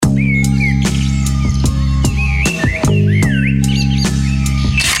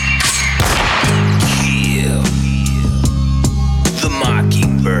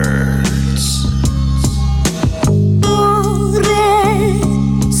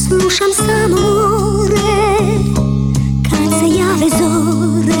Slušam samo more, kad se jave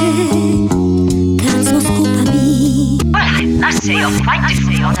zore, kad smo skupa mi. I say you're fight to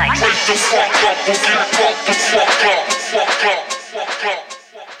say all night.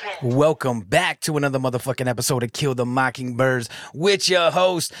 Welcome back to another motherfucking episode of Kill the Mockingbirds with your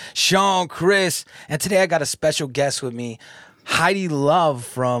host, Sean Chris. And today I got a special guest with me, Heidi Love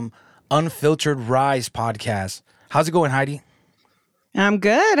from Unfiltered Rise podcast. How's it going, Heidi? I'm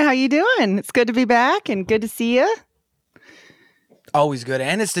good. How you doing? It's good to be back and good to see you. Always good.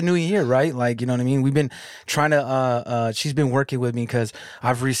 And it's the new year, right? Like, you know what I mean? We've been trying to, she's been working with me because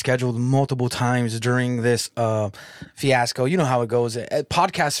I've rescheduled multiple times during this fiasco. You know how it goes.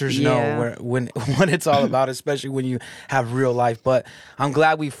 Podcasters know when it's all about, especially when you have real life. But I'm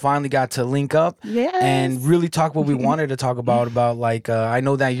glad we finally got to link up and really talk what we wanted to talk about like, I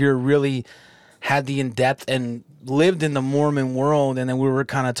know that you're really had the in-depth and lived in the Mormon world, and then we were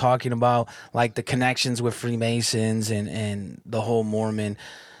kind of talking about like the connections with Freemasons and the whole Mormon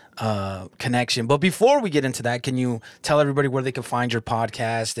connection. But before we get into that, can you tell everybody where they can find your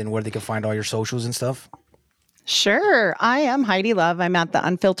podcast and where they can find all your socials and stuff? Sure. I am Heidi Love. I'm at the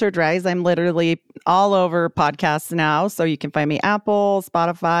Unfiltered Rise. I'm literally all over podcasts now. So you can find me Apple,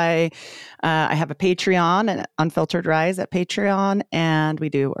 Spotify. I have a Patreon, and Unfiltered Rise at Patreon. And we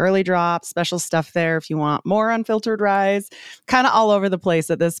do early drops, special stuff there if you want more Unfiltered Rise. Kind of all over the place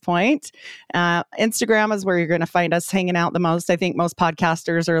at this point. Instagram is where you're going to find us hanging out the most. I think most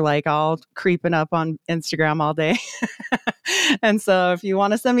podcasters are like all creeping up on Instagram all day. And so if you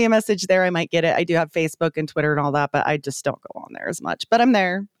want to send me a message there, I might get it. I do have Facebook and Twitter and all that, but I just don't go on there as much. But I'm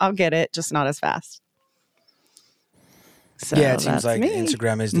there. I'll get it, just not as fast. So yeah, it seems like me.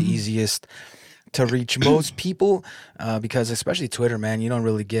 Instagram is the easiest to reach most people because especially Twitter, man, you don't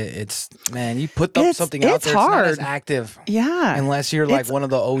really get you put something out there, hard. it's not as active. Yeah. Unless you're like one of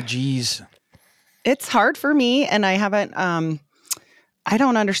the OGs. It's hard for me, and I haven't I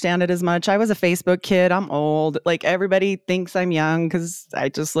don't understand it as much. I was a Facebook kid. I'm old. Like everybody thinks I'm young because I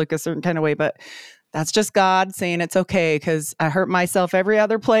just look a certain kind of way, but that's just God saying it's okay because I hurt myself every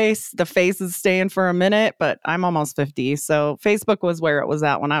other place. The face is staying for a minute, but I'm almost 50. So Facebook was where it was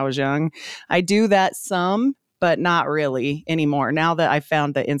at when I was young. I do that some, but not really anymore. Now that I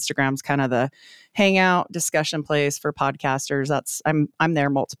found that Instagram's kind of the hangout discussion place for podcasters, I'm there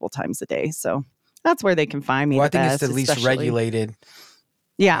multiple times a day. So that's where they can find me. Well, I think it's the least regulated.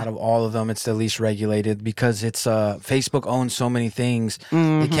 Yeah. Out of all of them, it's the least regulated because it's Facebook owns so many things.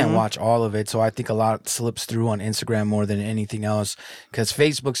 They can't watch all of it. So I think a lot slips through on Instagram more than anything else because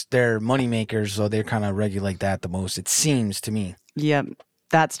Facebook's their money makers. So they kind of regulate that the most, it seems to me. Yep.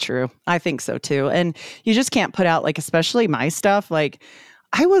 That's true. I think so too. And you just can't put out like, especially my stuff. Like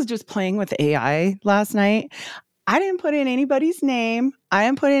I was just playing with AI last night. I didn't put in anybody's name. I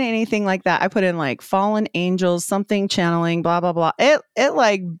didn't put in anything like that. I put in like fallen angels, something channeling, blah, blah, blah. It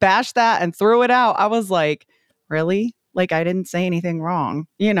like bashed that and threw it out. I was like, really? Like I didn't say anything wrong,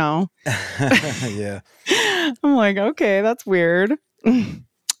 you know? Yeah. I'm like, okay, that's weird.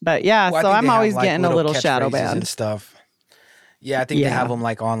 But yeah, so I'm always getting a little shadow banned and stuff. Yeah, I think they have them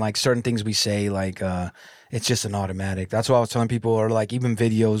like on like certain things we say, like it's just an automatic. That's what I was telling people, or like even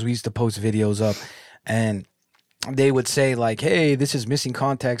videos. We used to post videos up and they would say like, hey, this is missing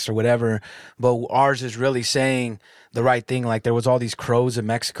context or whatever. But ours is really saying the right thing. Like there was all these crows in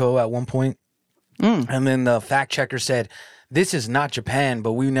Mexico at one point. And then the fact checker said, this is not Japan,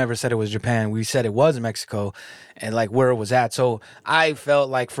 but we never said it was Japan. We said it was Mexico and like where it was at. So I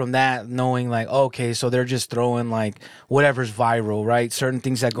felt like from that knowing like, okay, so they're just throwing like whatever's viral, right? Certain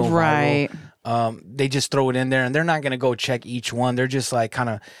things that go viral. They just throw it in there and they're not going to go check each one. They're just like kind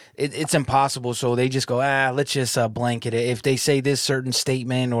of, it's impossible. So they just go, let's just blanket it. If they say this certain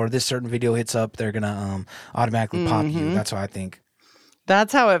statement or this certain video hits up, they're going to automatically pop you. That's what I think.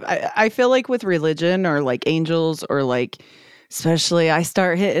 That's how I feel like with religion or like angels or like, especially I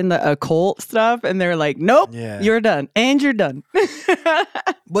start hitting the occult stuff and they're like, nope, you're done. And you're done.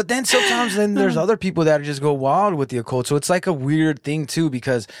 But then sometimes there's other people that just go wild with the occult. So it's like a weird thing too,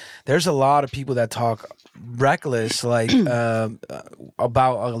 because there's a lot of people that talk reckless, like about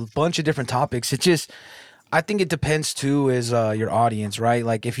a bunch of different topics. It just, I think it depends too, is your audience, right?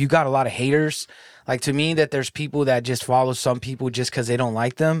 Like if you got a lot of haters, like to me that there's people that just follow some people just because they don't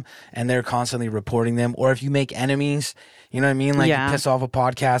like them and they're constantly reporting them. Or if you make enemies, you know what I mean? Like you piss off a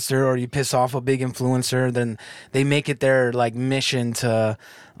podcaster or you piss off a big influencer, then they make it their like mission to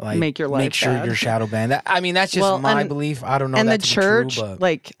like make your life make sure bad. You're shadow banned. I mean, that's just my belief. I don't know. And that the to church, be true, but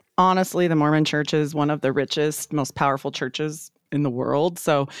like honestly, the Mormon church is one of the richest, most powerful churches in the world.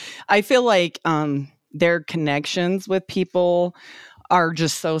 So I feel like their connections with people are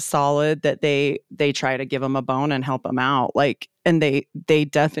just so solid that they try to give them a bone and help them out. Like, and they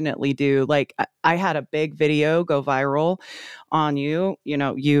definitely do. Like, I had a big video go viral on you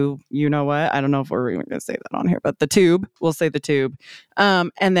know what? I don't know if we're even going to say that on here, but the tube, we'll say the tube.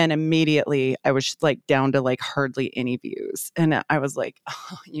 And then immediately I was like down to like hardly any views. And I was like,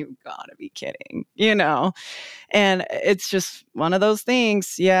 oh, you gotta be kidding, and it's just one of those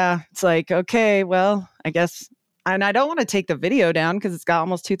things. Yeah. It's like, okay, well, I guess, and I don't want to take the video down because it's got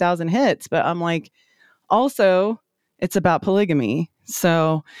almost 2,000 hits, but I'm like, also it's about polygamy.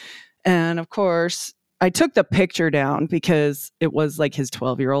 So, and of course I took the picture down because it was like his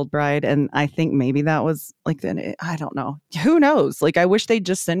 12-year-old bride. And I think maybe that was like, I don't know. Who knows? Like, I wish they'd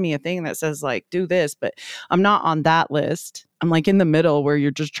just send me a thing that says like, do this, but I'm not on that list. I'm like in the middle where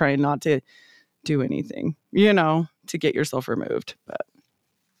you're just trying not to do anything, to get yourself removed. But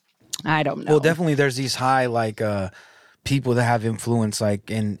I don't know. Well, definitely there's these high like people that have influence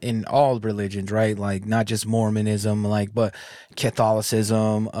like in all religions, right? Like not just Mormonism, like but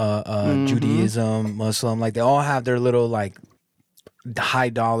Catholicism, Judaism, Muslim, like they all have their little like high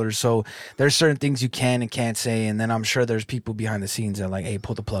dollars. So there's certain things you can and can't say, and then I'm sure there's people behind the scenes that are like, hey,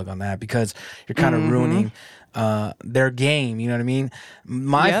 pull the plug on that because you're kind of ruining their game, you know what I mean?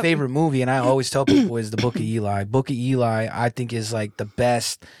 My favorite movie, and I always tell people, is the Book of Eli. Book of Eli, I think, is like the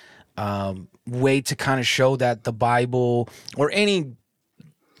best way to kind of show that the Bible or any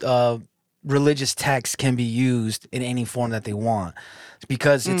religious text can be used in any form that they want,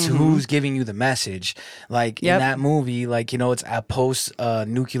 because it's who's giving you the message. Like in that movie, like, it's a post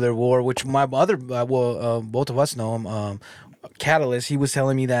nuclear war, which my other both of us know him, Catalyst. He was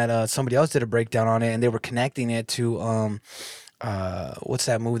telling me that somebody else did a breakdown on it, and they were connecting it to what's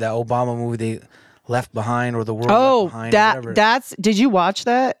that movie, that Obama movie, they Left Behind, or The World Left Behind. That's did you watch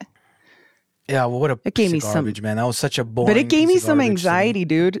that? Yeah, well, what a it gave piece me of garbage, man. That was such a boring. But it gave me some anxiety,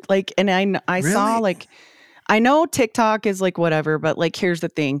 dude. Like, and I Really? saw like, I know TikTok is like whatever, but like, here's the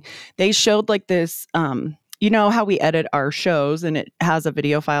thing: they showed like this. You know how we edit our shows, and it has a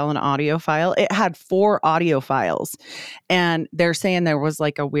video file and an audio file. It had 4 audio files, and they're saying there was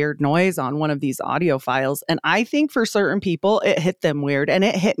like a weird noise on one of these audio files. And I think for certain people, it hit them weird, and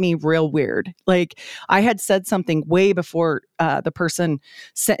it hit me real weird. Like, I had said something way before the person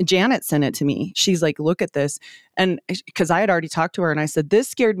Janet sent it to me. She's like, "Look at this," and because I had already talked to her, and I said, "This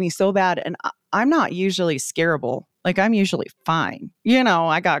scared me so bad," and I'm not usually scarable. Like, I'm usually fine.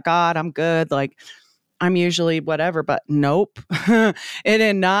 I got God. I'm good. Like, I'm usually whatever, but nope. It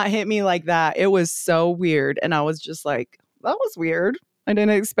did not hit me like that. It was so weird. And I was just like, that was weird. I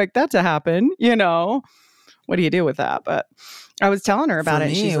didn't expect that to happen. What do you do with that? But I was telling her about For it.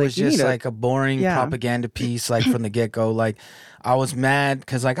 Me, and she's it was just like a boring propaganda piece, like from the get-go. Like, I was mad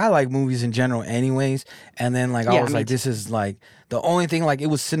because like I like movies in general anyways. And then like I was like, this is like the only thing, like it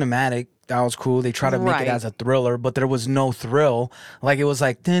was cinematic. That was cool. They try to make it as a thriller, but there was no thrill. Like it was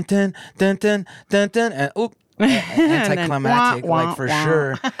like dun dun dun dun dun dun, and oop, anticlimactic, like for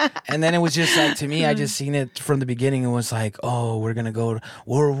sure. And then it was just like, to me, I just seen it from the beginning. It was like, oh, we're gonna go to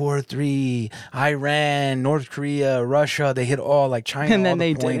World War III, Iran, North Korea, Russia. They hit all like China, and then all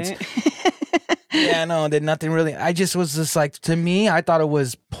the they points. didn't. Yeah, no, did nothing really. I just was just like, to me, I thought it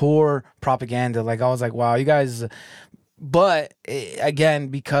was poor propaganda. Like I was like, wow, you guys. But again,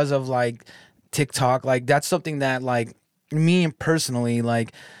 because of like TikTok, like that's something that like me personally,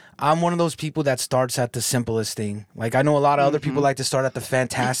 like I'm one of those people that starts at the simplest thing. Like I know a lot of other people like to start at the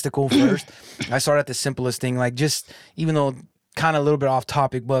fantastical first. I start at the simplest thing, like just, even though kind of a little bit off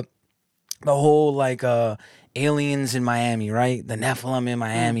topic, but the whole like aliens in Miami, right? The Nephilim in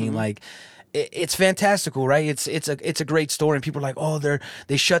Miami, like it's fantastical, right? It's a great story, and people are like, oh,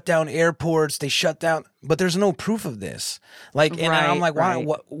 they shut down airports, they shut down, but there's no proof of this. Like, and I'm like, why?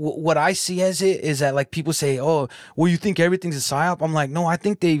 What I see as it is that like people say, oh, well, you think everything's a psyop? I'm like, no, I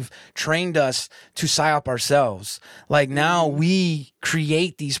think they've trained us to psyop ourselves. Like now we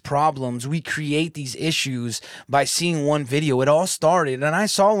create these problems, we create these issues by seeing one video. It all started, and I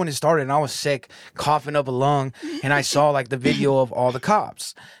saw when it started, and I was sick, coughing up a lung, and I saw like the video of all the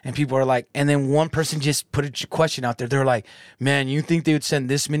cops, and people are like, and then one person just put a question out there. They're like, man, you think they would send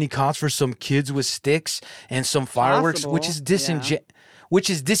this many cops for some kids with sticks and some fireworks? Which is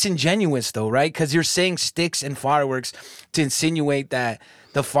disingenuous though, right? Because you're saying sticks and fireworks to insinuate that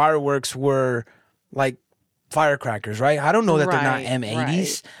the fireworks were like firecrackers, right? I don't know that they're not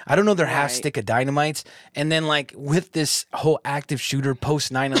M80s. I don't know they're half stick of dynamites. And then like with this whole active shooter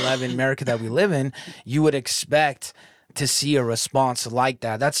post 9/11 America that we live in, you would expect to see a response like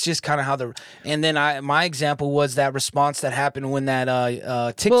that. That's just kind of how and then my example was that response that happened when that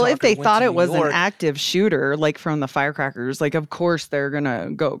TikTok. Well, if they thought it was an active shooter, like from the firecrackers, like of course they're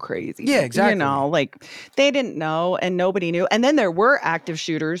gonna go crazy. Yeah, exactly. You know, like they didn't know and nobody knew. And then there were active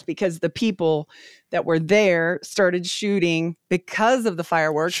shooters because the people that were there started shooting because of the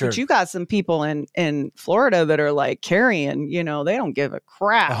fireworks. Sure. But you got some people in Florida that are like carrying, you know, they don't give a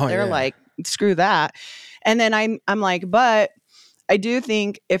crap. They're like, screw that. And then I'm like, but I do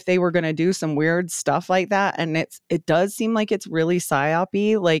think if they were going to do some weird stuff like that, and it does seem like it's really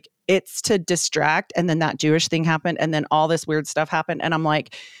psyop-y, like it's to distract. And then that Jewish thing happened, and then all this weird stuff happened. And I'm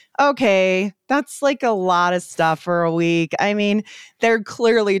like, okay, that's like a lot of stuff for a week. I mean, they're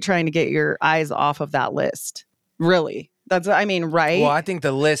clearly trying to get your eyes off of that list. Really. That's, I mean, right? Well, I think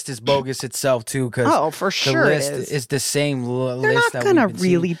the list is bogus itself too, because for sure the list is the same list. They're not going to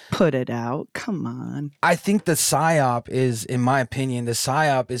really put it out. Come on. I think the psyop is, in my opinion, the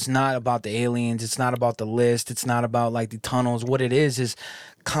psyop is not about the aliens. It's not about the list. It's not about like the tunnels. What it is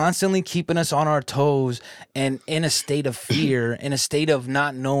constantly keeping us on our toes and in a state of fear, in a state of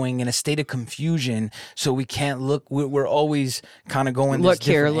not knowing, in a state of confusion. So we can't look. We're always kind of going look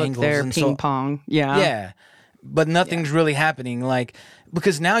here, look angles, there, and ping pong. Yeah. Yeah. But nothing's really happening, like,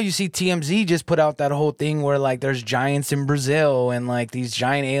 because now you see TMZ just put out that whole thing where like there's giants in Brazil and like these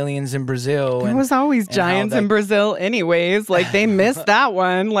giant aliens in Brazil. There was always giants in Brazil anyways. Like they missed that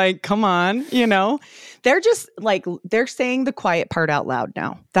one. Like, come on, you know? They're just like, they're saying the quiet part out loud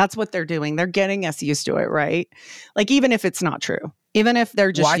now. That's what they're doing. They're getting us used to it, right? Like even if it's not true. Even if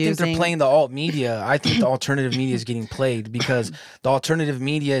they're just think they're playing the alt media. I think the alternative media is getting played because the alternative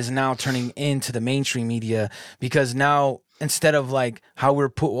media is now turning into the mainstream media, because now instead of like how we're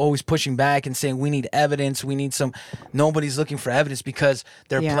always pushing back and saying we need evidence, we need nobody's looking for evidence because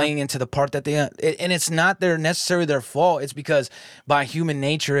they're playing into the part that and it's not necessarily their fault. It's because by human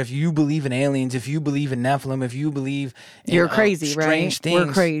nature, if you believe in aliens, if you believe in Nephilim, if you believe in you're crazy, strange right? things,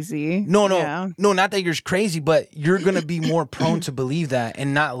 we're crazy. No, not that you're crazy, but you're gonna be more prone to believe that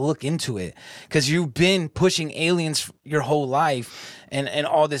and not look into it because you've been pushing aliens your whole life. And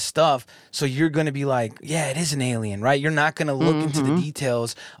all this stuff, so you're going to be like, yeah, it is an alien, right? You're not going to look into the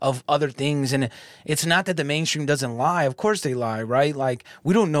details of other things. And it's not that the mainstream doesn't lie. Of course they lie, right? Like,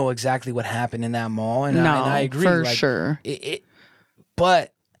 we don't know exactly what happened in that mall. And I agree. For sure.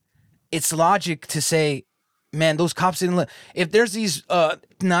 But it's logic to say, man, those cops didn't look. If there's these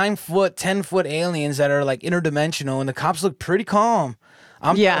 9-foot, 10-foot aliens that are like interdimensional and the cops look pretty calm,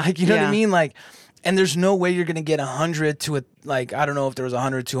 like, you know what I mean? Like, and there's no way you're going to get 100 to I don't know if there was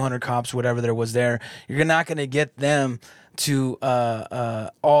 100, 200 cops, whatever there was there. You're not going to get them to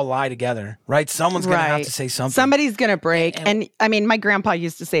all lie together, right? Someone's going to have to say something. Somebody's going to break. And I mean, my grandpa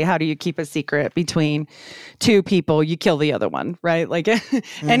used to say, how do you keep a secret between two people? You kill the other one, right? Like,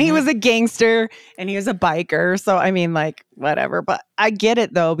 and he was a gangster and he was a biker. So, I mean, like, whatever. But I get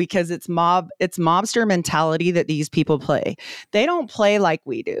it though, because it's mobster mentality that these people play. They don't play like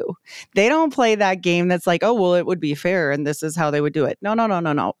we do. They don't play that game that's like, oh, well, it would be fair and this is how they would do it.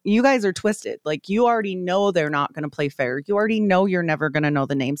 No. You guys are twisted. Like, you already know they're not going to play fair. You already know you're never going to know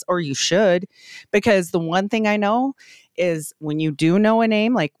the names, or you should, because the one thing I know is when you do know a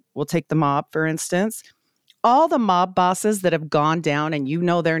name, like we'll take the mob, for instance, all the mob bosses that have gone down and you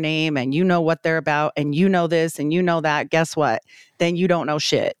know their name and you know what they're about and you know this and you know that, guess what? Then you don't know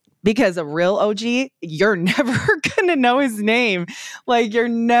shit. Because a real OG, you're never going to know his name. Like, you're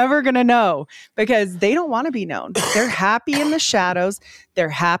never going to know because they don't want to be known. They're happy in the shadows. They're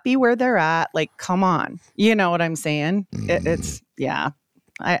happy where they're at. Like, come on. You know what I'm saying?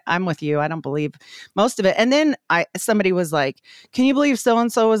 I'm with you. I don't believe most of it. And then somebody was like, can you believe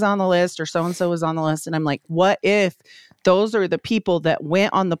so-and-so was on the list or so-and-so was on the list? And I'm like, what if those are the people that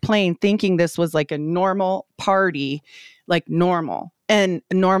went on the plane thinking this was like a normal party, like normal? And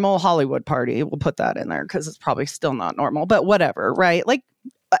normal Hollywood party, we'll put that in there because it's probably still not normal, but whatever, right? Like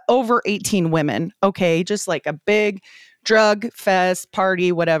over 18 women, okay, just like a big drug fest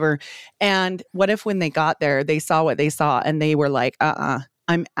party, whatever. And what if when they got there, they saw what they saw and they were like,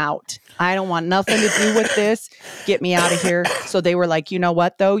 I'm out. I don't want nothing to do with this. Get me out of here. So they were like, you know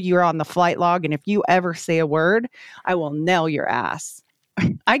what, though? You're on the flight log. And if you ever say a word, I will nail your ass.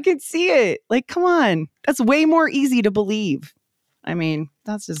 I could see it. Like, come on. That's way more easy to believe. I mean,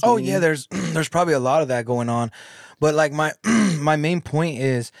 that's just me. Yeah, there's probably a lot of that going on. But like my main point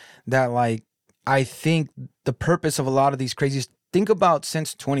is that like I think the purpose of a lot of these crazies, think about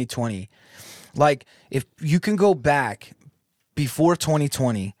since 2020. Like if you can go back before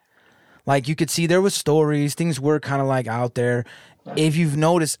 2020, like you could see there was stories, things were kind of like out there. If you've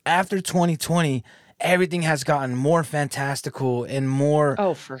noticed after 2020, everything has gotten more fantastical and more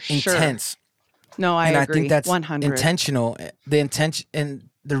for sure. intense. No, I and agree. I think that's 100. intentional. The intention and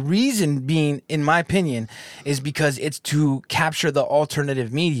the reason being, in my opinion, is because it's to capture the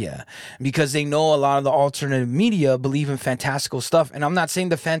alternative media, because they know a lot of the alternative media believe in fantastical stuff. And I'm not saying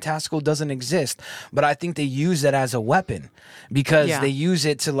the fantastical doesn't exist, but I think they use it as a weapon, because they use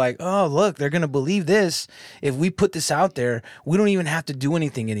it to like, oh, look, they're going to believe this. If we put this out there, we don't even have to do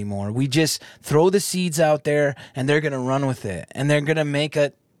anything anymore. We just throw the seeds out there and they're going to run with it, and they're going to make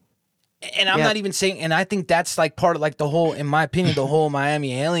it. And I'm not even saying, and I think that's like part of like the whole, in my opinion, the whole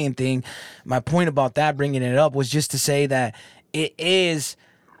Miami alien thing. My point about that, bringing it up, was just to say that it is,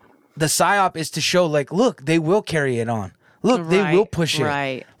 the psyop is to show like, look, they will carry it on. Look, they will push it.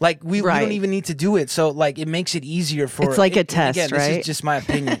 Right. Like we don't even need to do it. So like it makes it easier for. It's like a test, again, right? This is just my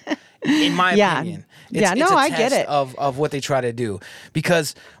opinion. In my opinion, it's a I test get it. of what they try to do,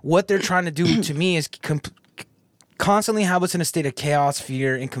 because what they're trying to do to me is constantly have us in a state of chaos,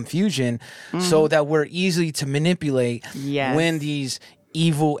 fear, and confusion, so that we're easily to manipulate when these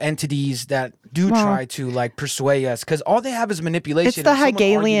evil entities that do try to like persuade us, because all they have is manipulation. It's the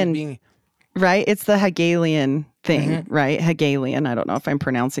Hegelian, right? It's the Hegelian thing, right? Hegelian. I don't know if I'm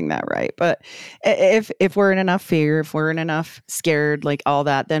pronouncing that right, but if we're in enough fear, if we're in enough scared, like all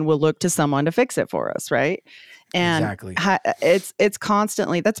that, then we'll look to someone to fix it for us, right? And exactly. It's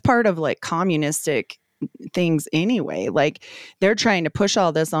constantly, that's part of like communistic things anyway. Like they're trying to push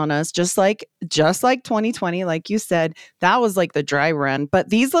all this on us, just like 2020, like you said, that was like the dry run. But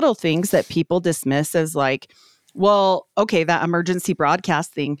these little things that people dismiss as like, well, okay, that emergency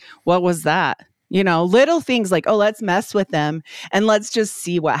broadcast thing, what was that? You know, little things like, oh, let's mess with them and let's just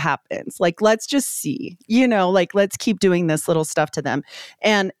see what happens. Like, let's just see, you know, like, let's keep doing this little stuff to them.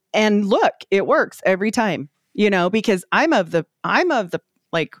 And look, it works every time, you know, because I'm of the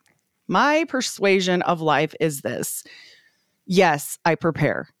like, my persuasion of life is this. Yes, I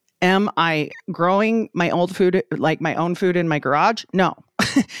prepare. Am I growing my own food in my garage? No.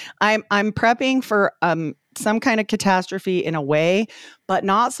 I'm prepping for some kind of catastrophe in a way, but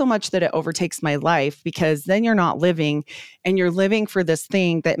not so much that it overtakes my life, because then you're not living, and you're living for this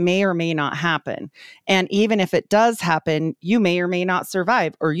thing that may or may not happen. And even if it does happen, you may or may not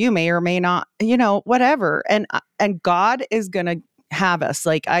survive, or you may or may not, you know, whatever. And God is going to have us.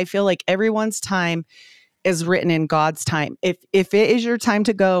 Like, I feel like everyone's time is written in God's time. If it is your time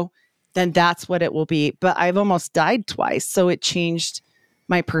to go, then that's what it will be. But I've almost died twice, so it changed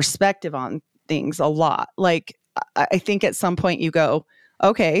my perspective on things a lot. Like, I think at some point you go,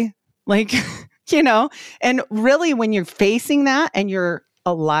 okay, like, you know, and really when you're facing that and you're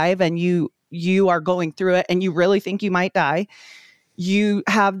alive and you are going through it and you really think you might die, you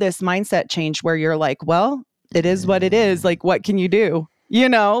have this mindset change where you're like, well, it is what it is. Like, what can you do? You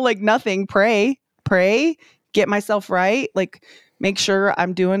know, like nothing. Pray, get myself right. Like, make sure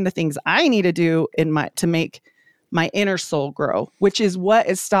I'm doing the things I need to do to make my inner soul grow, which is what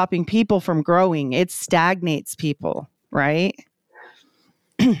is stopping people from growing. It stagnates people, right?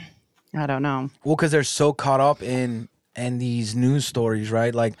 I don't know. Well, because they're so caught up in these news stories,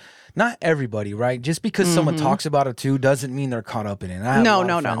 right? Like, not everybody, right? Just because someone talks about it too doesn't mean they're caught up in it. I have a lot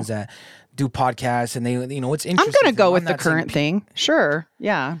of friends that do podcasts, and they, you know, it's interesting. I'm going to go with the current thing. Sure.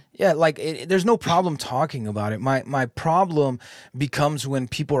 Yeah. Yeah. Like there's no problem talking about it. My problem becomes when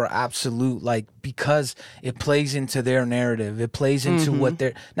people are absolute, like, because it plays into their narrative. It plays into what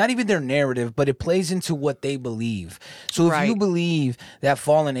they're, not even their narrative, but it plays into what they believe. So if you believe that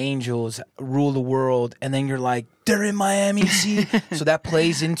fallen angels rule the world, and then you're like, they're in Miami, see? So that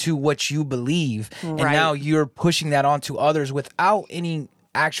plays into what you believe. And now you're pushing that onto others without any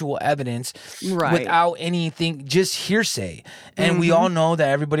actual evidence, without anything, just hearsay. And we all know that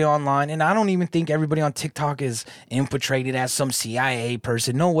everybody online, and I don't even think everybody on TikTok is infiltrated as some CIA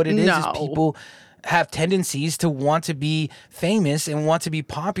person. No, what it is people have tendencies to want to be famous and want to be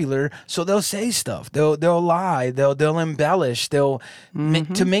popular, so they'll say stuff, they'll lie, they'll embellish, they'll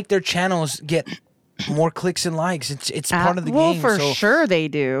to make their channels get more clicks and likes. It's part of the game. Well, for sure they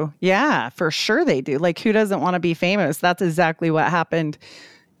do. Yeah, for sure they do. Like, who doesn't want to be famous? That's exactly what happened.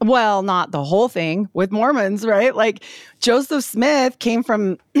 Well, not the whole thing with Mormons, right? Like, Joseph Smith came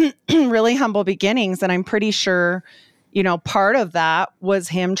from really humble beginnings. And I'm pretty sure, you know, part of that was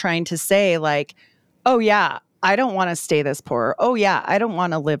him trying to say like, oh yeah, I don't want to stay this poor. Oh yeah, I don't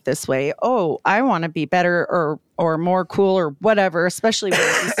want to live this way. Oh, I want to be better or more cool or whatever, especially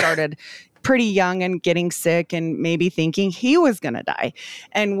when he started pretty young and getting sick and maybe thinking he was going to die.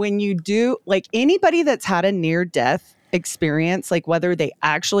 And when you do, like, anybody that's had a near death experience, like whether they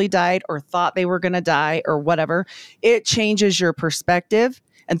actually died or thought they were going to die or whatever, it changes your perspective.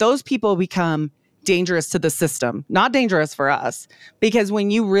 And those people become dangerous to the system, not dangerous for us. Because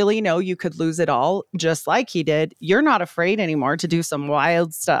when you really know you could lose it all, just like he did, you're not afraid anymore to do some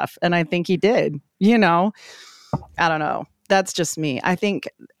wild stuff. And I think he did, you know, I don't know. That's just me. I think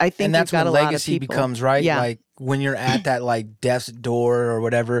and that's got when a lot of legacy people. becomes, right? Yeah. Like when you're at that like death's door or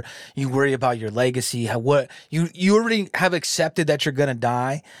whatever, you worry about your legacy. How what you already have accepted that you're gonna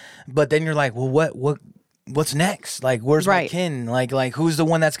die, but then you're like, well, what's next? Like, where's my kin? Like who's the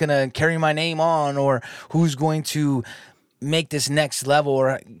one that's gonna carry my name on, or who's going to make this next level?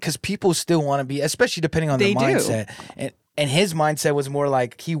 Or because people still want to be, especially depending on the mindset. And his mindset was more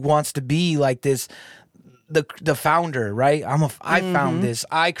like he wants to be like this. The founder, right? I found this.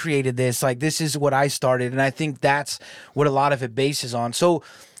 I created this. Like, this is what I started. And I think that's what a lot of it bases on. So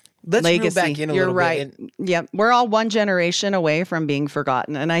let's reel back in a little bit. Yep. We're all one generation away from being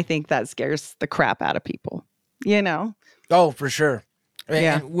forgotten. And I think that scares the crap out of people, you know? Oh, for sure.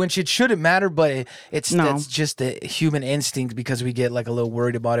 Yeah. And which it shouldn't matter, but that's just the human instinct because we get like a little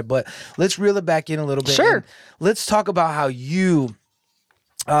worried about it. But let's reel it back in a little bit. Sure. Let's talk about how you...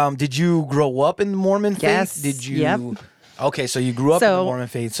 did you grow up in the Mormon faith? Yes. Did you? Yep. Okay, so you grew up in the Mormon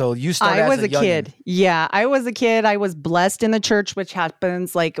faith. So you started as a kid. Yeah, I was a kid. I was blessed in the church, which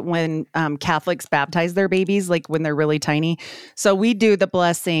happens like when Catholics baptize their babies, like when they're really tiny. So we do the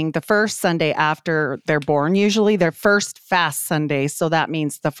blessing the first Sunday after they're born, usually their first fast Sunday. So that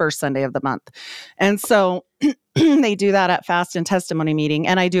means the first Sunday of the month. And so they do that at fast and testimony meeting.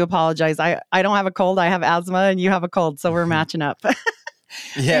 And I do apologize. I don't have a cold. I have asthma and you have a cold. So we're matching up.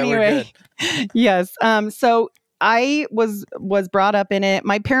 Yeah, anyway, we're good. Yes. So I was brought up in it.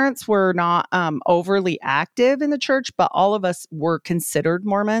 My parents were not overly active in the church, but all of us were considered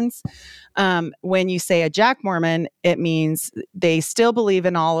Mormons. When you say a Jack Mormon, it means they still believe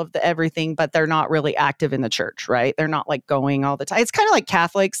in all of the everything, but they're not really active in the church, right? They're not like going all the time. It's kind of like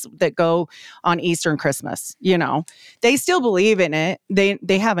Catholics that go on Easter and Christmas, you know. They still believe in it.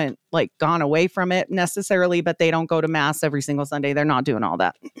 They haven't like gone away from it necessarily, but they don't go to mass every single Sunday. They're not doing all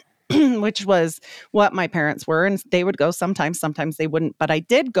that. Which was what my parents were. And they would go sometimes they wouldn't. But I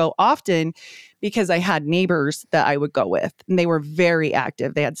did go often because I had neighbors that I would go with. And they were very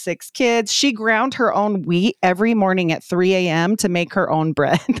active. They had 6 kids. She ground her own wheat every morning at 3 a.m. to make her own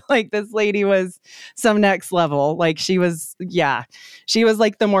bread. Like this lady was some next level. Like she was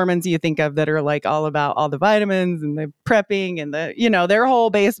like the Mormons you think of that are like all about all the vitamins and the prepping and the, you know, their whole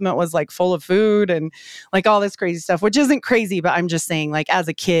basement was like full of food and like all this crazy stuff, which isn't crazy, but I'm just saying like as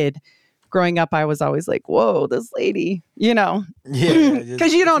a kid, growing up, I was always like, whoa, this lady, you know,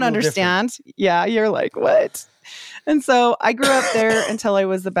 because you don't understand. Different. Yeah. You're like, what? And so I grew up there until I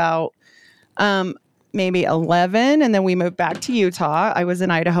was about maybe 11. And then we moved back to Utah. I was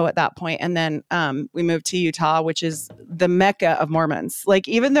in Idaho at that point. And then we moved to Utah, which is the Mecca of Mormons. Like,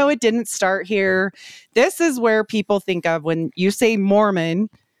 even though it didn't start here, this is where people think of when you say Mormon,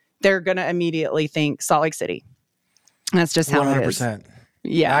 they're going to immediately think Salt Lake City. That's just how 100%. It is.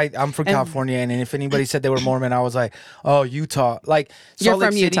 Yeah, I'm from California, and if anybody said they were Mormon, I was like, "Oh, Utah!" Like Salt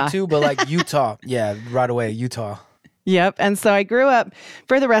Lake City Utah. Too, but like Utah, yeah, right away, Utah. Yep. And so I grew up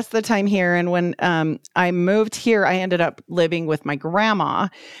for the rest of the time here, and when I moved here, I ended up living with my grandma,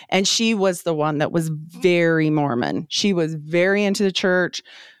 and she was the one that was very Mormon. She was very into the church.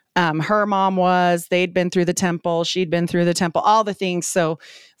 Her mom was, they'd been through the temple. She'd been through the temple, all the things. So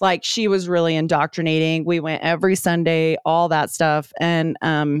like she was really indoctrinating. We went every Sunday, all that stuff. And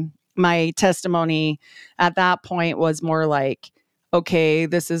my testimony at that point was more like, okay,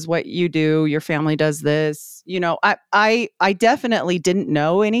 this is what you do. Your family does this. You know, I definitely didn't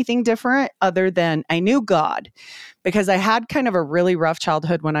know anything different other than I knew God, because I had kind of a really rough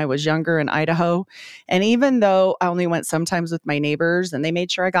childhood when I was younger in Idaho. And even though I only went sometimes with my neighbors and they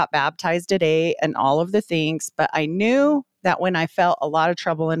made sure I got baptized at 8 and all of the things, but I knew that when I felt a lot of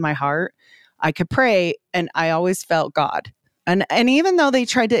trouble in my heart, I could pray and I always felt God. And even though they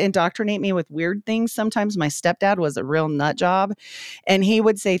tried to indoctrinate me with weird things, sometimes my stepdad was a real nut job, and he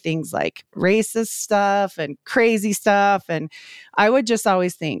would say things like racist stuff and crazy stuff. And I would just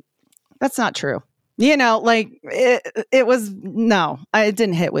always think, that's not true. You know, like it was, no, it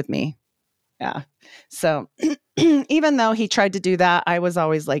didn't hit with me. Yeah. So even though he tried to do that, I was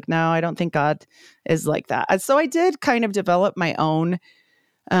always like, no, I don't think God is like that. And so I did kind of develop my own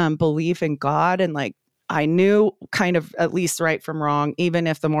belief in God, and like, I knew kind of at least right from wrong, even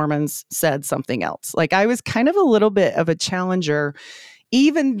if the Mormons said something else. Like I was kind of a little bit of a challenger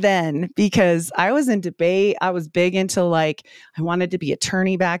even then, because I was in debate. I was big into like, I wanted to be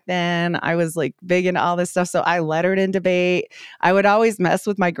attorney back then. I was like big into all this stuff. So I lettered in debate. I would always mess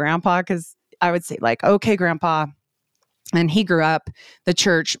with my grandpa because I would say like, okay, grandpa, And he grew up the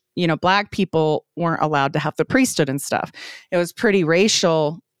church, Black people weren't allowed to have the priesthood and stuff. It was pretty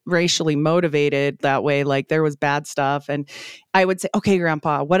racially motivated that way. Like there was bad stuff. And I would say, okay,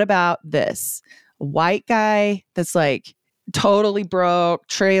 Grandpa, what about this white guy that's like totally broke,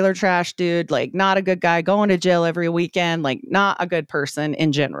 trailer trash dude, like not a good guy, going to jail every weekend, like not a good person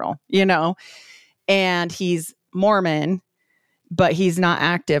in general, and he's Mormon, but he's not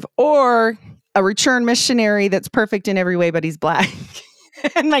active, or a return missionary that's perfect in every way, but he's Black.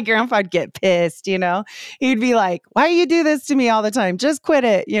 And my grandpa'd get pissed, he'd be like, why do you do this to me all the time? Just quit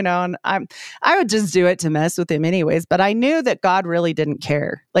it, and I would just do it to mess with him anyways. But I knew that God really didn't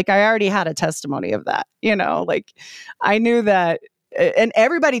care. Like I already had a testimony of that, like I knew that. And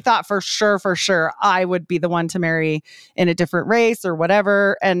everybody thought for sure, I would be the one to marry in a different race or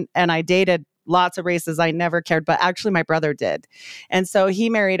whatever. And I dated lots of races. I never cared, but actually my brother did. And so he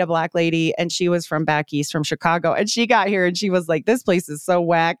married a Black lady and she was from back east from Chicago. And she got here and she was like, this place is so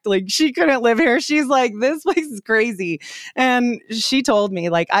whacked. Like she couldn't live here. She's like, this place is crazy. And she told me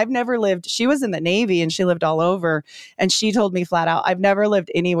like, I've never lived, she was in the Navy and she lived all over. And she told me flat out, I've never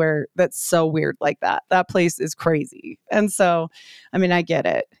lived anywhere that's so weird like that. That place is crazy. And so, I mean, I get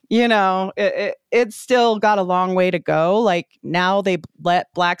it. It's still got a long way to go. Like now they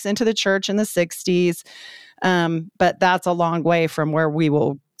let Blacks into the church in the 60s. But that's a long way from where we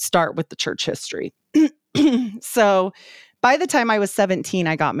will start with the church history. So by the time I was 17,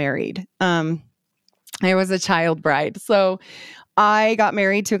 I got married. I was a child bride. So I got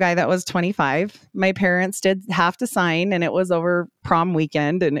married to a guy that was 25. My parents did have to sign, and it was over prom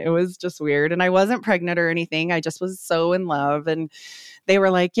weekend, and it was just weird. And I wasn't pregnant or anything. I just was so in love. And they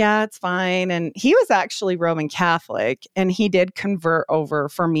were like, yeah, it's fine. And he was actually Roman Catholic, and he did convert over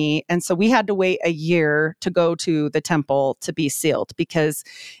for me. And so we had to wait a year to go to the temple to be sealed, because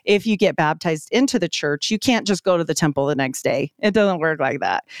if you get baptized into the church, you can't just go to the temple the next day. It doesn't work like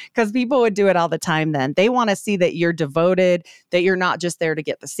that, because people would do it all the time then. They want to see that you're devoted, that you're not just there to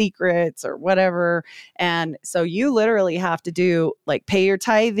get the secrets or whatever. And so you literally have to do like pay your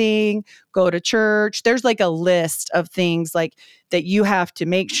tithing, go to church. There's like a list of things like that you have to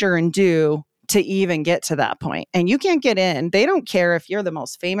make sure and do to even get to that point. And you can't get in. They don't care if you're the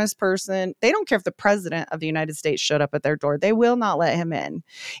most famous person. They don't care if the president of the United States showed up at their door. They will not let him in,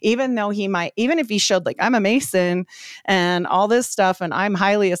 even though he might, even if he showed like, I'm a Mason and all this stuff and I'm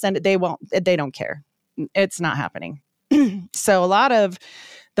highly ascended, they don't care. It's not happening. So a lot of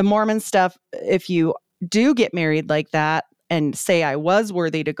the Mormon stuff, if you do get married like that, and say I was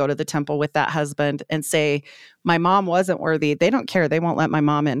worthy to go to the temple with that husband, and say my mom wasn't worthy, they don't care. They won't let my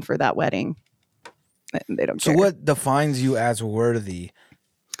mom in for that wedding. They don't care. So what defines you as worthy?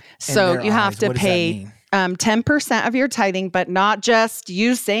 So you have to pay 10% of your tithing, but not just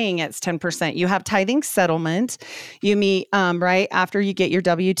you saying it's 10%. You have tithing settlement. You meet right after you get your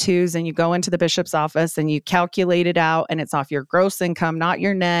W-2s, and you go into the bishop's office and you calculate it out, and it's off your gross income, not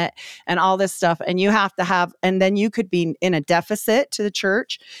your net, and all this stuff. And you have to have, and then you could be in a deficit to the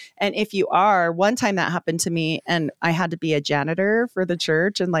church. And if you are, one time that happened to me, and I had to be a janitor for the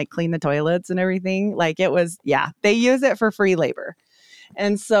church and like clean the toilets and everything. Like it was, they use it for free labor.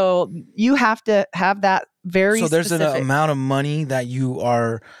 And so you have to have that very So there's specific an amount of money that you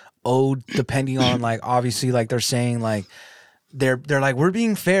are owed, depending on like, obviously, like they're saying like, they're like, we're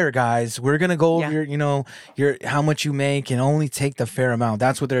being fair, guys. We're going to go over your how much you make and only take the fair amount.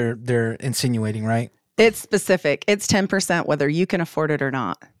 That's what they're insinuating, right? It's specific. It's 10% whether you can afford it or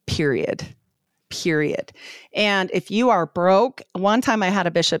not, period. And if you are broke, one time I had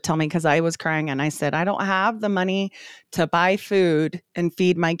a bishop tell me, because I was crying, and I said, I don't have the money to buy food and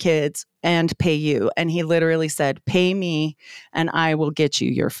feed my kids and pay you. And he literally said, pay me and I will get you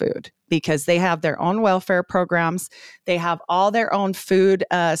your food, because they have their own welfare programs. They have all their own food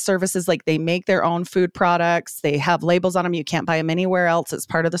services. Like they make their own food products. They have labels on them. You can't buy them anywhere else. It's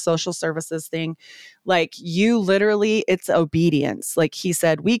part of the social services thing. Like you literally, it's obedience. Like he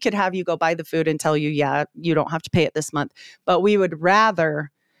said, we could have you go buy the food and tell you, yeah, you don't have to pay it this month, but we would rather.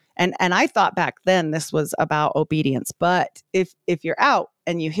 And I thought back then this was about obedience. But if you're out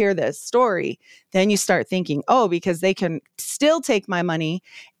and you hear this story, then you start thinking, oh, because they can still take my money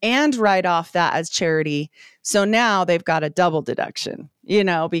and write off that as charity. So now they've got a double deduction,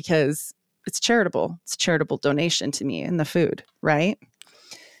 because it's charitable. It's a charitable donation to me in the food, right?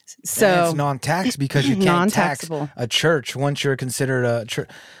 So and it's non-tax, because you can't tax a church once you're considered a church.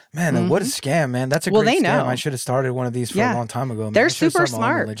 Man, what a scam, man. That's a Well, great they scam. know. I should have started one of these for a long time ago. Man. They're I should've super started my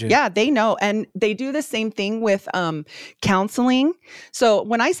own smart. religion. Yeah, they know. And they do the same thing with counseling. So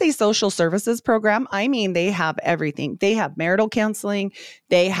when I say social services program, I mean they have everything. They have marital counseling.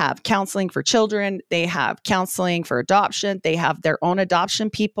 They have counseling for children. They have counseling for adoption. They have their own adoption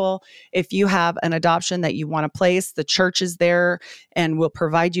people. If you have an adoption that you want to place, the church is there and will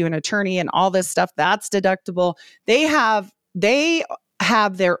provide you an attorney and all this stuff. That's deductible. They have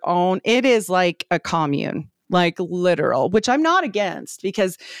their own, it is like a commune, like literal, which I'm not against,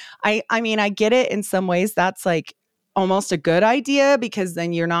 because I mean, I get it in some ways. That's like almost a good idea, because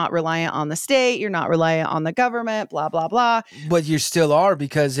then you're not reliant on the state, you're not reliant on the government, blah, blah, blah. But you still are,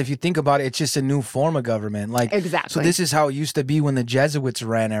 because if you think about it, it's just a new form of government. Like, exactly. So this is how it used to be when the Jesuits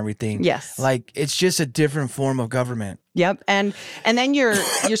ran everything. Yes. Like, it's just a different form of government. Yep. And then you're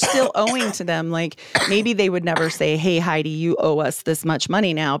still owing to them. Like, maybe they would never say, hey, Heidi, you owe us this much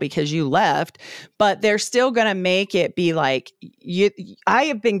money now because you left, but they're still going to make it be like, I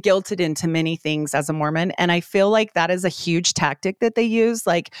have been guilted into many things as a Mormon. And I feel like that is a huge tactic that they use.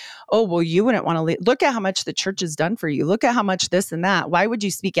 Like, oh, well, you wouldn't want to leave. Look at how much the church has done for you. Look at how much this and that. Why would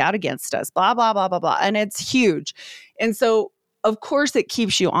you speak out against us? Blah, blah, blah, blah, blah. And it's huge. And so, of course, it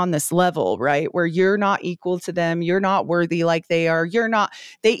keeps you on this level, right? Where you're not equal to them. You're not worthy like they are. You're not,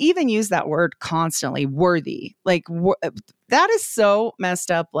 they even use that word constantly, worthy. Like, that is so messed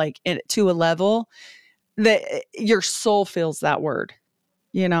up, like to a level that your soul feels that word,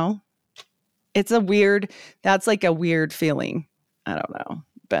 you know? That's like a weird feeling. I don't know,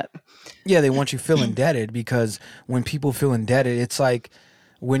 but. Yeah, they want you to feel indebted, because when people feel indebted, it's like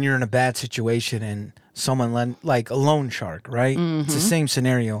when you're in a bad situation and someone like a loan shark, right? Mm-hmm. It's the same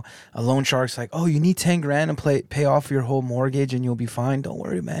scenario. A loan shark's like, oh, you need 10 grand and pay off your whole mortgage and you'll be fine. Don't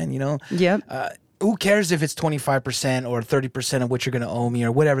worry, man. You know? Yep. Who cares if it's 25% or 30% of what you're going to owe me,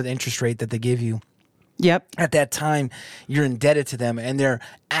 or whatever the interest rate that they give you? Yep. At that time, you're indebted to them, and they're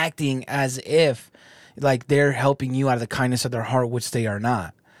acting as if like they're helping you out of the kindness of their heart, which they are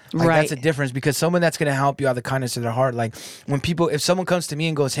not. Like, right. That's a difference, because someone that's going to help you out of the kindness of their heart, like if someone comes to me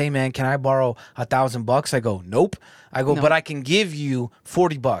and goes, hey man, can I borrow $1,000? I go, nope. I go, but I can give you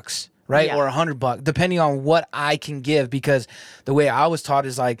 $40, right? Yeah. Or $100, depending on what I can give, because the way I was taught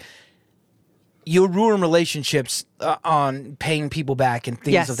is like, you ruin relationships on paying people back and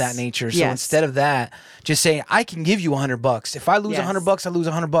things of that nature. So instead of that, just say, I can give you $100. If I lose $100, I lose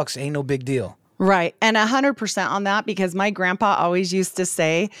 $100. Ain't no big deal. Right. And 100% on that, because my grandpa always used to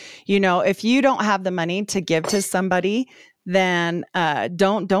say, you know, if you don't have the money to give to somebody, then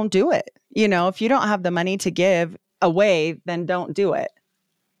don't do it. You know, if you don't have the money to give away, then don't do it.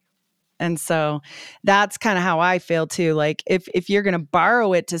 And so that's kind of how I feel too. Like, if you're going to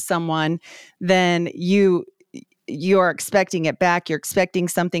borrow it to someone, then you're expecting it back. You're expecting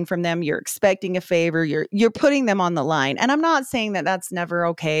something from them. You're expecting a favor. You're putting them on the line. And I'm not saying that that's never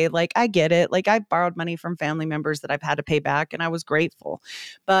okay. Like, I get it. Like, I've borrowed money from family members that I've had to pay back, and I was grateful.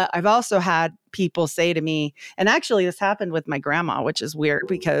 But I've also had people say to me, and actually this happened with my grandma, which is weird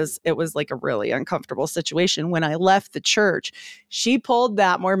because it was like a really uncomfortable situation. When I left the church, she pulled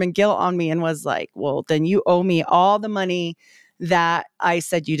that Mormon guilt on me and was like, well, then you owe me all the money that I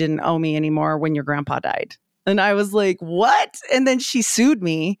said you didn't owe me anymore when your grandpa died. And I was like, what? And then she sued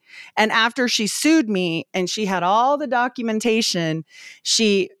me. And after she sued me and she had all the documentation,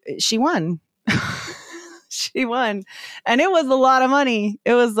 she won. She won. And it was a lot of money.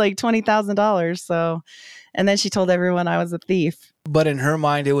 It was like $20,000. So, and then she told everyone I was a thief. But in her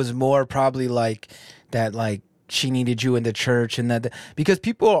mind, it was more probably like that, like she needed you in the church, and that because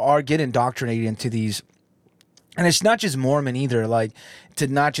people are getting indoctrinated into these. And it's not just Mormon either, like to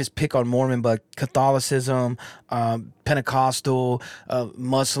not just pick on Mormon, but Catholicism, Pentecostal,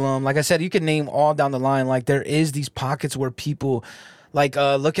 Muslim. Like I said, you can name all down the line. Like there is these pockets where people, like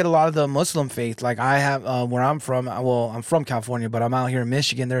look at a lot of the Muslim faith. Like I have, where I'm from, well, I'm from California, but I'm out here in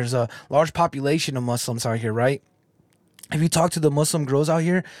Michigan. There's a large population of Muslims out here, right? If you talk to the Muslim girls out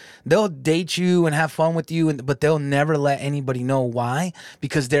here, they'll date you and have fun with you, but they'll never let anybody know why,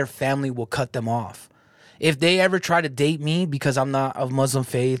 because their family will cut them off. If they ever try to date me because I'm not of Muslim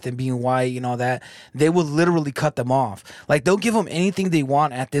faith and being white and all that, they will literally cut them off. Like they'll give them anything they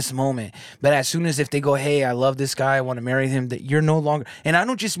want at this moment. But as soon as if they go, hey, I love this guy, I want to marry him, that you're no longer. And I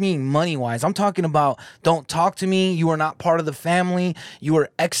don't just mean money wise. I'm talking about don't talk to me. You are not part of the family. You are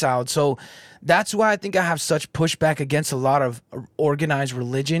exiled. So that's why I think I have such pushback against a lot of organized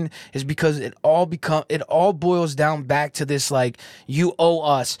religion, is because it all boils down back to this, like, you owe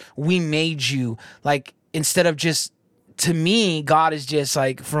us. We made you. Like, instead of just to me, God is just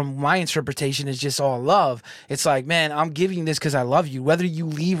like, from my interpretation, is just all love. It's like, man, I'm giving you this because I love you. Whether you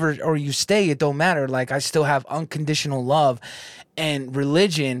leave or you stay, it don't matter. Like, I still have unconditional love. And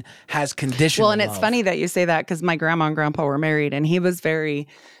religion has conditional Well, and it's love. funny that you say that, because my grandma and grandpa were married, and he was very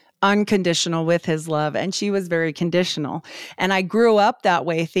unconditional with his love, and she was very conditional. And I grew up that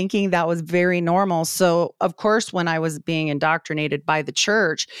way, thinking that was very normal. So, of course, when I was being indoctrinated by the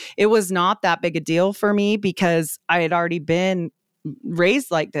church, it was not that big a deal for me, because I had already been raised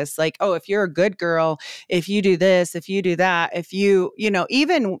like this. Like, oh, if you're a good girl, if you do this, if you do that, if you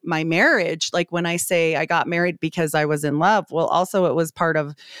even my marriage, like when I say I got married because I was in love, well, also it was part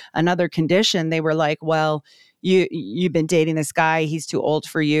of another condition. They were like, well, you've been dating this guy, he's too old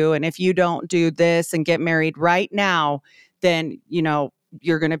for you, and if you don't do this and get married right now, then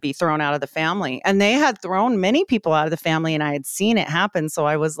you're going to be thrown out of the family. And they had thrown many people out of the family, and I had seen it happen. So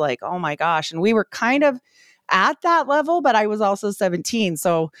I was like, oh my gosh. And we were kind of at that level, but I was also 17.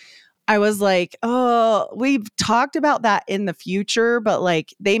 So I was like, oh, we've talked about that in the future, but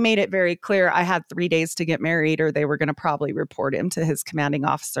like they made it very clear I had 3 days to get married, or they were going to probably report him to his commanding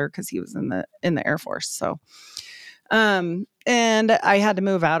officer, because he was in the Air Force. So and I had to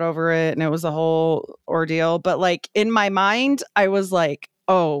move out over it, and it was a whole ordeal. But like in my mind, I was like,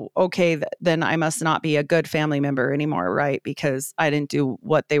 oh, okay, then I must not be a good family member anymore, right? Because I didn't do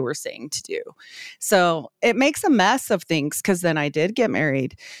what they were saying to do. So it makes a mess of things, because then I did get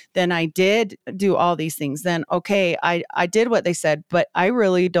married. Then I did do all these things. Then, okay, I did what they said, but I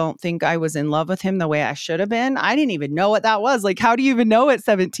really don't think I was in love with him the way I should have been. I didn't even know what that was. Like, how do you even know at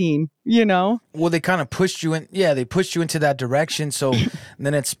 17? Well, they kind of pushed you in. Yeah, they pushed you into that direction. So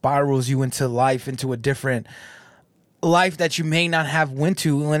then it spirals you into life, into a different life that you may not have went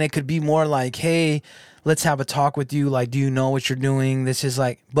to. And it could be more like, hey, let's have a talk with you. Like, do you know what you're doing? This is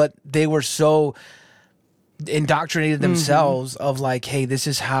like, but they were so indoctrinated themselves of like, hey, this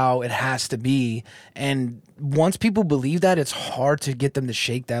is how it has to be. And once people believe that, it's hard to get them to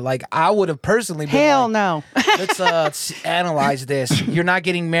shake that. Like, I would have personally been hell like, no. let's analyze this. You're not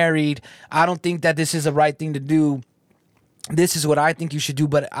getting married. I don't think that this is the right thing to do. This is what I think you should do,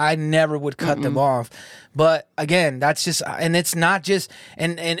 but I never would cut them off. But again, that's just, and it's not just,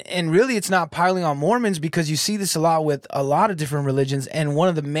 and really it's not piling on Mormons, because you see this a lot with a lot of different religions. And one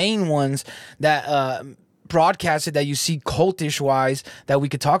of the main ones that broadcasted that you see cultish wise that we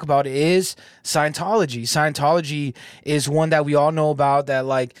could talk about is Scientology. Scientology is one that we all know about, that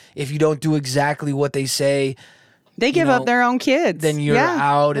like, if you don't do exactly what they say, they give up their own kids. Then you're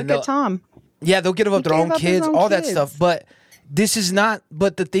out. Look at Tom. Yeah, they'll give up their own kids, all that stuff. But this is not,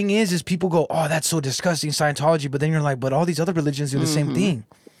 but the thing is people go, oh, that's so disgusting, Scientology. But then you're like, but all these other religions do the same thing.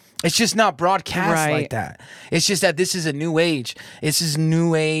 It's just not broadcast like that. It's just that this is a new age. This is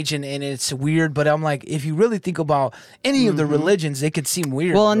new age, and it's weird. But I'm like, if you really think about any of the religions, they could seem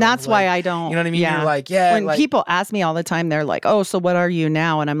weird. Well, and that's why I don't. You know what I mean? Yeah. You're like, yeah. When people ask me all the time, they're like, oh, so what are you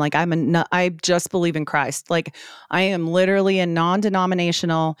now? And I'm like, I just believe in Christ. Like, I am literally a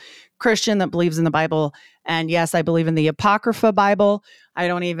non-denominational Christian that believes in the Bible. And yes, I believe in the Apocrypha Bible. I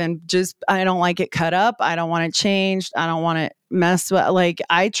don't like it cut up. I don't want it changed. I don't want it messed with. Like,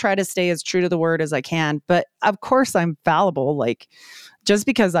 I try to stay as true to the word as I can. But of course I'm fallible. Like, just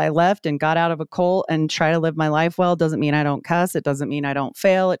because I left and got out of a cult and try to live my life well doesn't mean I don't cuss. It doesn't mean I don't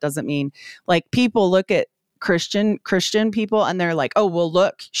fail. It doesn't mean, like, people look at Christian people and they're like, oh, well,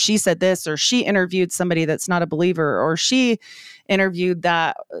 look, she said this, or she interviewed somebody that's not a believer, or she interviewed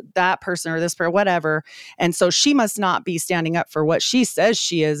that person or this person, whatever. And so she must not be standing up for what she says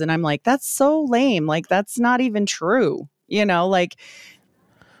she is. And I'm like, that's so lame. Like, that's not even true, like.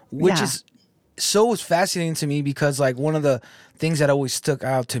 Which is so fascinating to me, because like one of the things that always stuck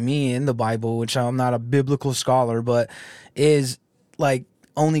out to me in the Bible, which I'm not a biblical scholar, but is like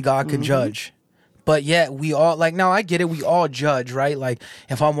only God could judge. But yet we all, like, now I get it, we all judge, right? Like,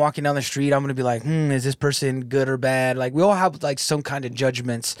 if I'm walking down the street, I'm going to be like, is this person good or bad? Like, we all have, like, some kind of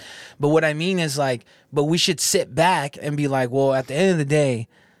judgments. But what I mean is, like, but we should sit back and be like, well, at the end of the day,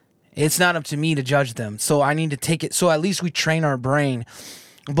 it's not up to me to judge them. So I need to take it. So at least we train our brain.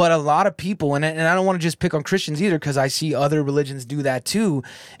 But a lot of people, and I don't want to just pick on Christians either, because I see other religions do that too,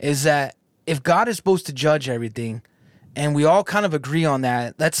 is that if God is supposed to judge everything, and we all kind of agree on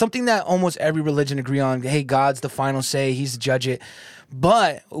that. That's something that almost every religion agree on. Hey, God's the final say. He's the judge it.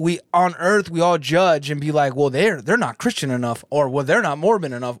 But we on earth, we all judge and be like, well, they're not Christian enough, or well, they're not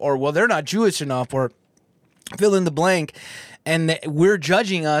Mormon enough, or well, they're not Jewish enough, or fill in the blank. and we're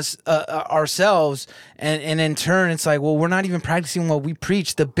judging us ourselves, and in turn it's like, well, we're not even practicing what we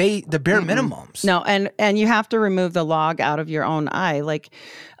preach, the bare minimums. No, and you have to remove the log out of your own eye. Like,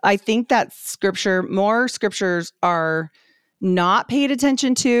 I think that more scriptures are not paid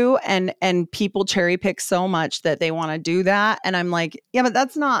attention to, and people cherry pick so much that they want to do that. And I'm like, yeah, but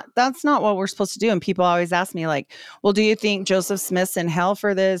that's not what we're supposed to do. And people always ask me like, well, do you think Joseph Smith's in hell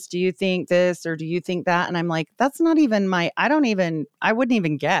for this? Do you think this, or do you think that? And I'm like, that's not even I wouldn't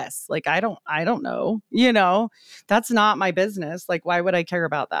even guess. Like, I don't know, that's not my business. Like, why would I care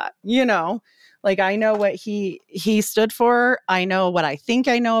about that? Like, I know what he stood for. I know what I think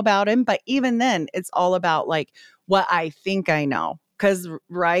I know about him. But even then, it's all about like what I think I know. Because,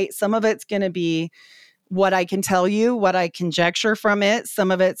 right, some of it's going to be what I can tell you, what I conjecture from it.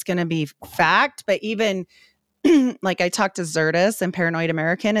 Some of it's going to be fact. But even like, I talked to Zertis and Paranoid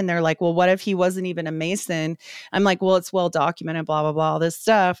American, and they're like, well, what if he wasn't even a Mason? I'm like, well, it's well documented, blah, blah, blah, all this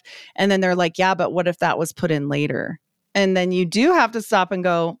stuff. And then they're like, yeah, but what if that was put in later? And then you do have to stop and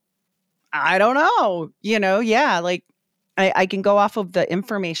go, I don't know, yeah, like I can go off of the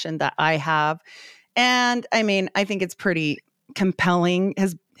information that I have. And I mean, I think it's pretty compelling.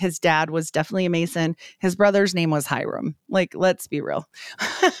 His dad was definitely a Mason. His brother's name was Hiram. Like, let's be real.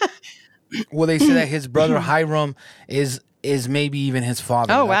 Well, they say that his brother Hiram is maybe even his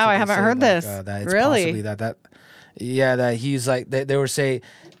father. Oh, wow, I haven't heard this. That it's really? Possibly that he's like, they were say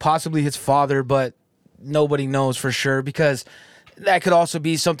possibly his father, but nobody knows for sure, because that could also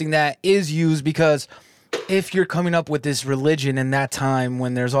be something that is used, because if you're coming up with this religion in that time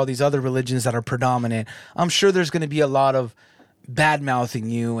when there's all these other religions that are predominant, I'm sure there's going to be a lot of bad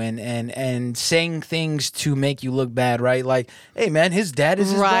mouthing you and saying things to make you look bad, right? Like, hey man, his dad is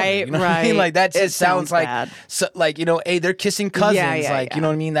his right, brother. Right. What I mean? Like, that just sounds like bad. So, like, hey, they're kissing cousins. Yeah. You know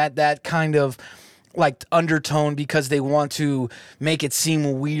what I mean? That kind of like undertone, because they want to make it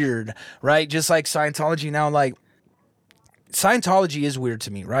seem weird, right? Just like Scientology now, like Scientology is weird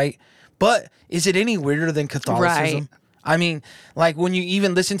to me, right? But is it any weirder than Catholicism? Right. I mean, like, when you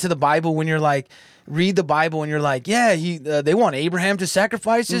even listen to the Bible, when you're like, read the Bible and you're like, yeah, they want Abraham to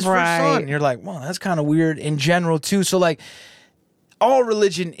sacrifice his first son. And you're like, well, that's kind of weird in general too. So like, all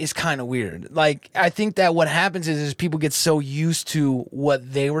religion is kind of weird. Like, I think that what happens is people get so used to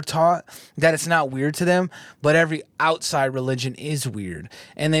what they were taught that it's not weird to them, but every outside religion is weird,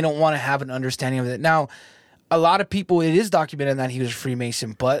 and they don't want to have an understanding of it. Now, a lot of people, it is documented that he was a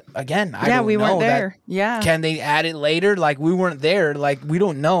Freemason, but again, I don't know. We weren't there. Yeah. Can they add it later? Like, we weren't there. Like, we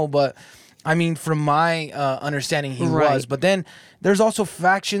don't know, but I mean, from my understanding, he was. But then there's also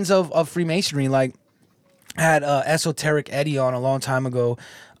factions of Freemasonry. Like, I had Esoteric Eddie on a long time ago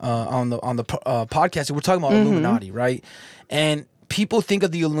on the podcast. And we're talking about Illuminati, right? And people think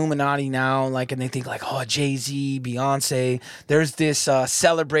of the Illuminati now, like, and they think like, oh, Jay-Z, Beyonce. There's this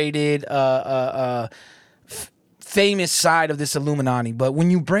celebrated famous side of this Illuminati. But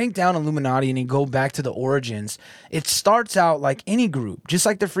when you break down Illuminati and you go back to the origins, it starts out like any group, just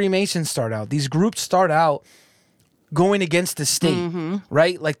like the Freemasons start out. These groups start out going against the state,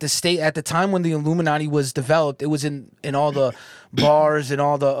 right? Like, the state at the time when the Illuminati was developed, it was in all the bars and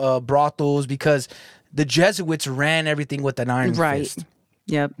all the brothels, because the Jesuits ran everything with an iron fist.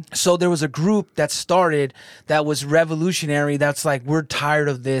 Yep. So there was a group that started that was revolutionary. That's like, we're tired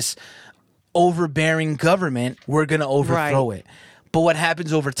of this overbearing government. We're going to overthrow it. But what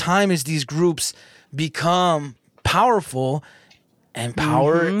happens over time is these groups become powerful, and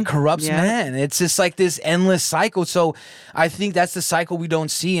power corrupts man. It's just like this endless cycle. So I think that's the cycle we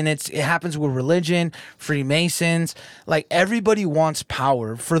don't see. And it happens with religion, Freemasons. Like, everybody wants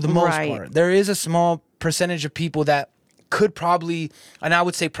power for the most part. There is a small percentage of people that could probably, and I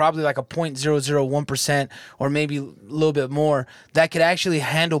would say probably like a 0.001% or maybe a little bit more, that could actually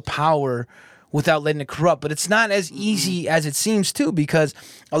handle power without letting it corrupt. But it's not as easy as it seems too, because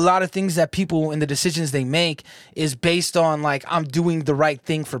a lot of things that people and the decisions they make is based on like, I'm doing the right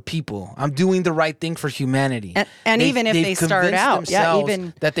thing for people. I'm doing the right thing for humanity. And even if they start out,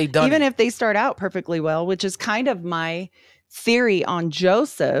 even that they've done even if they start out perfectly well, which is kind of my theory on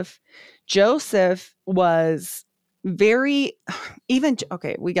Joseph. Joseph was very,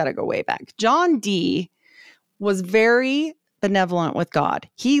 okay, we got to go way back. John D was very benevolent with God.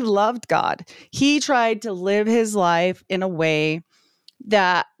 He loved God. He tried to live his life in a way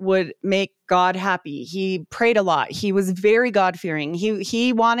that would make God happy. He prayed a lot. He was very God-fearing.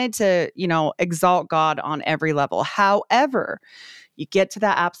 He wanted to, exalt God on every level. However, you get to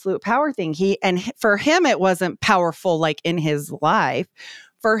that absolute power thing. For him, it wasn't powerful like in his life.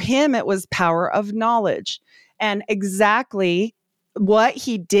 For him, it was power of knowledge. And exactly what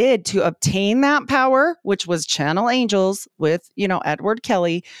he did to obtain that power, which was channel angels with, Edward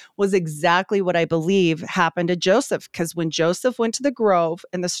Kelly, was exactly what I believe happened to Joseph. Because when Joseph went to the grove,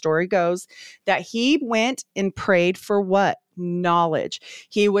 and the story goes that he went and prayed for what? Knowledge.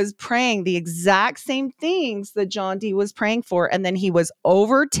 He was praying the exact same things that John Dee was praying for. And then he was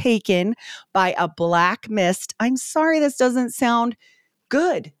overtaken by a black mist. I'm sorry, this doesn't sound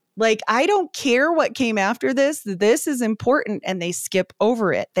good. Like, I don't care what came after this. This is important. And they skip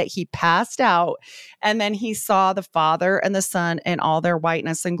over it, that he passed out and then he saw the Father and the Son in all their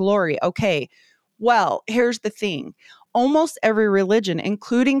whiteness and glory. Okay. Well, here's the thing. Almost every religion,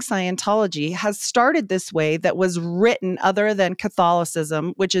 including Scientology, has started this way that was written other than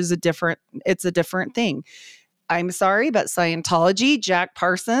Catholicism, which is a different thing. I'm sorry, but Scientology, Jack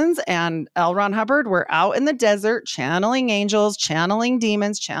Parsons and L. Ron Hubbard were out in the desert channeling angels, channeling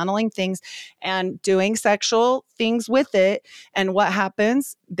demons, channeling things, and doing sexual things with it. And what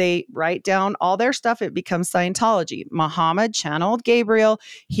happens? They write down all their stuff. It becomes Scientology. Muhammad channeled Gabriel.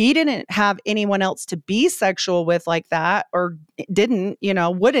 He didn't have anyone else to be sexual with like that, or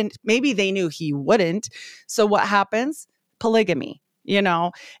wouldn't. Maybe they knew he wouldn't. So what happens? Polygamy.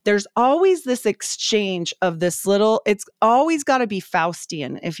 There's always this exchange of this it's always got to be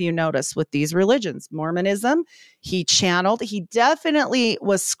Faustian, if you notice, with these religions. Mormonism, he definitely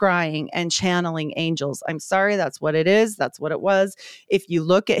was scrying and channeling angels. I'm sorry, that's what it is. That's what it was. If you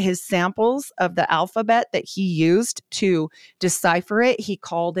look at his samples of the alphabet that he used to decipher it, he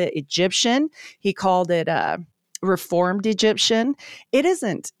called it Egyptian. He called it Reformed Egyptian. It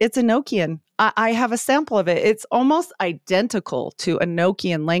isn't. It's Enochian. I have a sample of it. It's almost identical to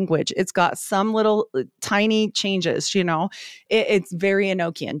Enochian language. It's got some little tiny changes, It's very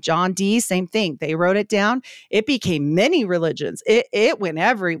Enochian. John Dee, same thing. They wrote it down. It became many religions. It went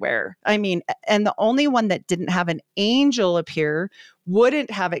everywhere. I mean, and the only one that didn't have an angel appear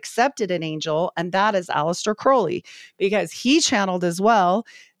wouldn't have accepted an angel, and that is Aleister Crowley, because he channeled as well,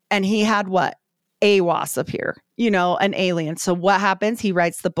 and he had what? AWAS appear, an alien. So what happens? He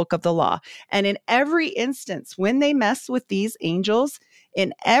writes the book of the law. And in every instance, when they mess with these angels,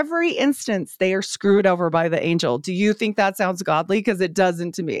 in every instance, they are screwed over by the angel. Do you think that sounds godly? Because it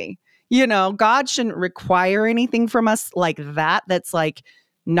doesn't to me. God shouldn't require anything from us like that. That's like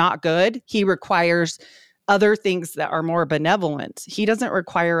not good. He requires other things that are more benevolent. He doesn't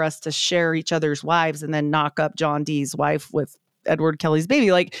require us to share each other's wives and then knock up John Dee's wife with Edward Kelly's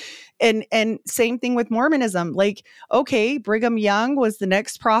baby. And same thing with Mormonism. Okay, Brigham Young was the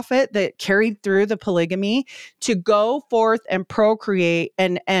next prophet that carried through the polygamy to go forth and procreate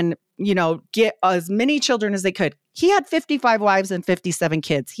and get as many children as they could. He had 55 wives and 57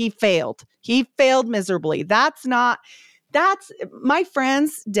 kids. He failed. He failed miserably. That's my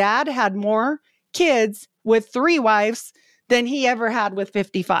friend's dad had more kids with 3 wives than he ever had with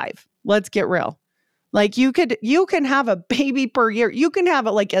 55. Let's get real. You can have a baby per year. You can have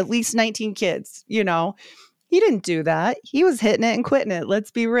at least 19 kids, He didn't do that. He was hitting it and quitting it.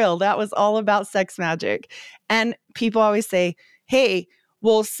 Let's be real. That was all about sex magic. And people always say, hey,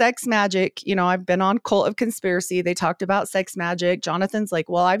 well, sex magic, I've been on Cult of Conspiracy. They talked about sex magic. Jonathan's like,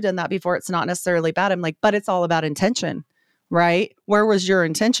 well, I've done that before. It's not necessarily bad. I'm like, but it's all about intention, right? Where was your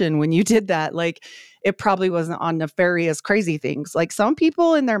intention when you did that? It probably wasn't on nefarious, crazy things. Some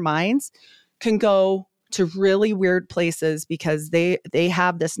people in their minds can go to really weird places because they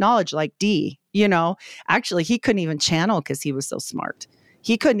have this knowledge, like D, actually he couldn't even channel because he was so smart.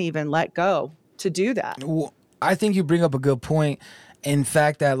 He couldn't even let go to do that. Well, I think you bring up a good point. In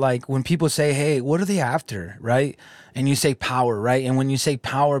fact, that when people say, hey, what are they after? Right. And you say power, right? And when you say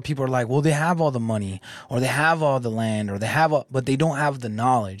power, people are like, well, they have all the money or they have all the land or but they don't have the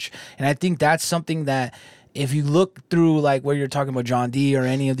knowledge. And I think that's something that, if you look through where you're talking about John Dee or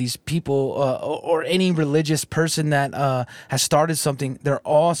any of these people or any religious person that has started something, they're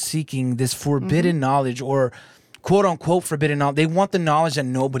all seeking this forbidden knowledge or quote unquote forbidden knowledge. They want the knowledge that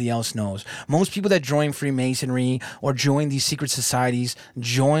nobody else knows. Most people that join Freemasonry or join these secret societies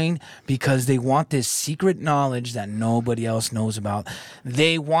join because they want this secret knowledge that nobody else knows about.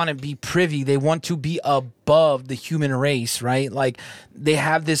 They want to be privy. They want to be above the human race, right? They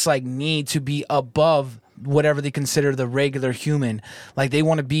have this need to be above whatever they consider the regular human. They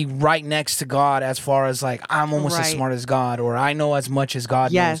want to be right next to God as far as I'm almost as smart as God or I know as much as God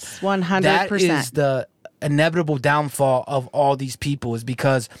knows. Yes, 100%. That is the inevitable downfall of all these people, is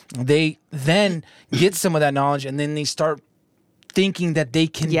because they then get some of that knowledge and then they start thinking that they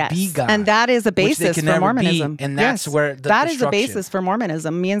can be God. And that is a basis for Mormonism. And that's where that is the basis for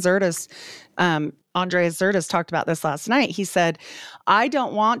Mormonism. Me and Zertis Andreas Zerdas talked about this last night. He said, I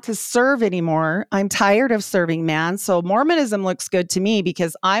don't want to serve anymore. I'm tired of serving man. So Mormonism looks good to me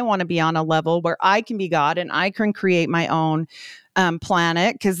because I want to be on a level where I can be God and I can create my own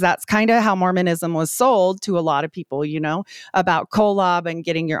planet, because that's kind of how Mormonism was sold to a lot of people, about Kolob and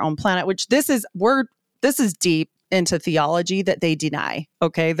getting your own planet, which this is deep into theology that they deny.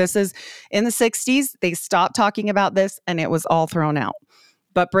 Okay. This is in the 60s. They stopped talking about this and it was all thrown out.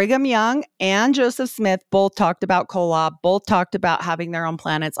 But Brigham Young and Joseph Smith both talked about Kolob, both talked about having their own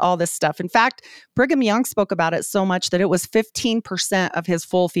planets, all this stuff. In fact, Brigham Young spoke about it so much that it was 15% of his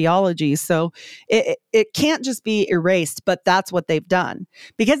full theology. So it can't just be erased, but that's what they've done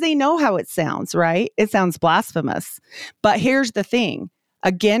because they know how it sounds, right? It sounds blasphemous. But here's the thing.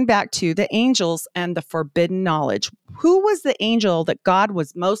 Again, back to the angels and the forbidden knowledge. Who was the angel that God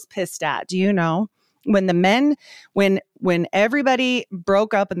was most pissed at? Do you know? When everybody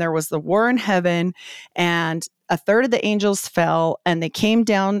broke up and there was the war in heaven and a third of the angels fell and they came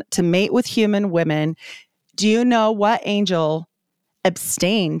down to mate with human women, do you know what angel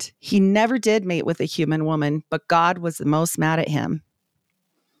abstained? He never did mate with a human woman, but God was the most mad at him.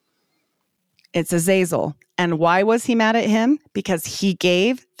 It's Azazel. And why was he mad at him? Because he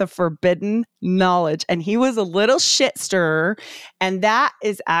gave the forbidden knowledge and he was a little shit stirrer. And that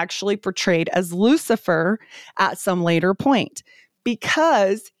is actually portrayed as Lucifer at some later point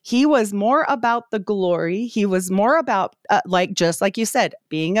because he was more about the glory. He was more about, just like you said,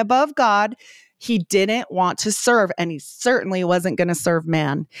 being above God. He didn't want to serve, and he certainly wasn't going to serve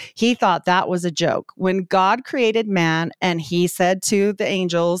man. He thought that was a joke. When God created man and he said to the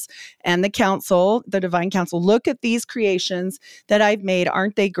angels and the council, the divine council, look at these creations that I've made.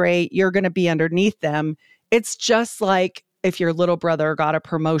 Aren't they great? You're going to be underneath them. It's just like if your little brother got a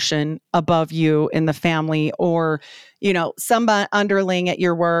promotion above you in the family or, some underling at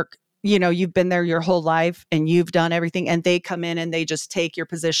your work. You've been there your whole life and you've done everything and they come in and they just take your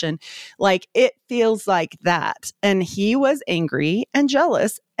position. Like it feels like that. And he was angry and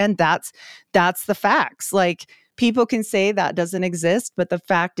jealous. And that's the facts. Like people can say that doesn't exist, but the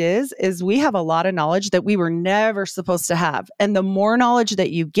fact is we have a lot of knowledge that we were never supposed to have. And the more knowledge that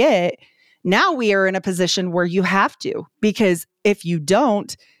you get, now we are in a position where you have to, because if you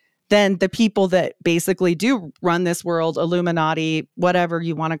don't, then the people that basically do run this world, Illuminati, whatever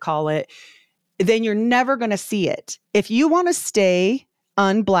you want to call it, then you're never going to see it. If you want to stay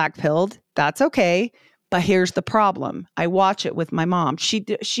unblackpilled, that's okay. But here's the problem. I watch it with my mom. She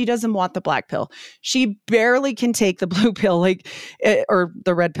doesn't want the black pill. She barely can take the blue pill, or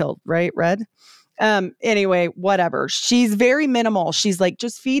the red pill, right? Red. Anyway, whatever. She's very minimal. She's like,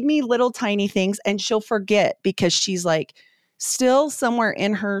 just feed me little tiny things, and she'll forget because she's like, still somewhere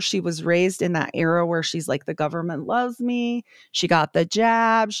in her, she was raised in that era where she's like, the government loves me. She got the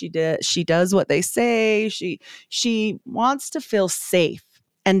jab. She does what they say. She wants to feel safe.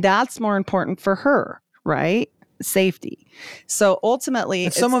 And that's more important for her, right? Safety. So ultimately,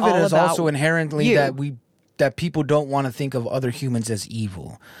 and some of it is also inherently you. that people don't want to think of other humans as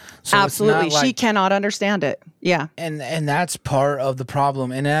evil. So absolutely. She cannot understand it. Yeah. And that's part of the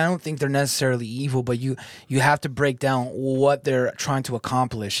problem. And I don't think they're necessarily evil, but you have to break down what they're trying to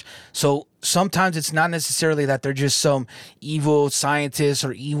accomplish. So sometimes it's not necessarily that they're just some evil scientist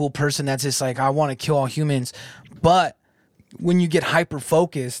or evil person that's just like, I want to kill all humans. But when you get hyper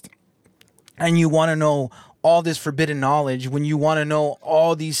focused and you want to know all this forbidden knowledge, when you want to know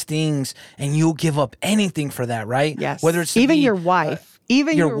all these things and you'll give up anything for that, right? Yes. Whether it's even your wife.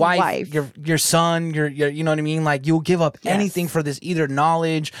 Even your wife, your son, your you know what I mean? Like you'll give up anything for this either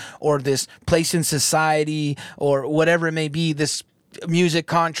knowledge or this place in society or whatever it may be, this music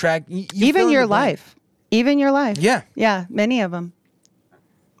contract. Even your life. Even your life. Yeah. Yeah, many of them.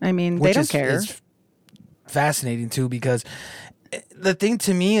 I mean, they don't care. It's fascinating too because the thing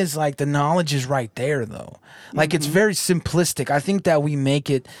to me is like the knowledge is right there though. Like it's very simplistic. I think that we make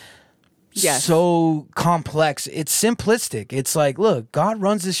it so complex. It's simplistic. It's like, look, God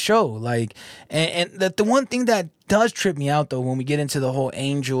runs this show. Like, and the one thing that does trip me out though, when we get into the whole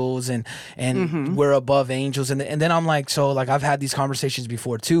angels and we're above angels, and then I'm like, so like I've had these conversations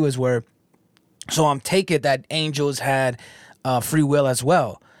before too, is where, so I'm taking that angels had free will as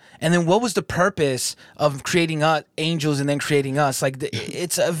well. And then what was the purpose of creating angels and then creating us? Like,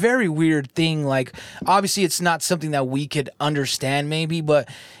 it's a very weird thing. Like, obviously, it's not something that we could understand maybe, but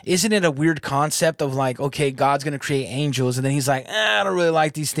isn't it a weird concept of like, okay, God's going to create angels, and then he's like, I don't really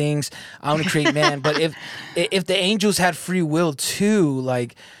like these things. I want to create man. But if the angels had free will too,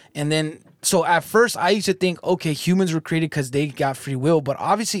 like, and then... So at first, I used to think, okay, humans were created because they got free will, but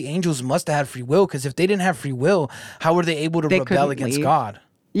obviously angels must have had free will, because if they didn't have free will, how were they able to rebel against God?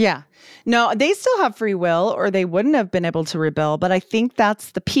 Yeah. No, they still have free will or they wouldn't have been able to rebel. But I think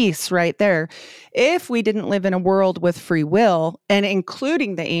that's the piece right there. If we didn't live in a world with free will, and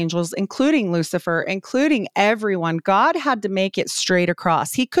including the angels, including Lucifer, including everyone, God had to make it straight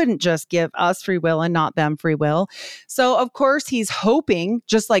across. He couldn't just give us free will and not them free will. So, of course, he's hoping,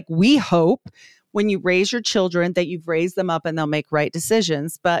 just like we hope when you raise your children, that you've raised them up and they'll make right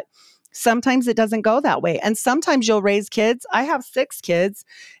decisions. But sometimes it doesn't go that way. And sometimes you'll raise kids. I have 6 kids,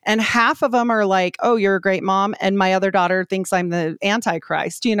 and half of them are like, oh, you're a great mom. And my other daughter thinks I'm the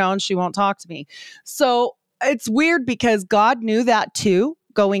Antichrist, and she won't talk to me. So it's weird because God knew that too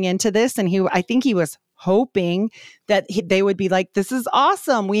going into this. And I think he was hoping that they would be like, this is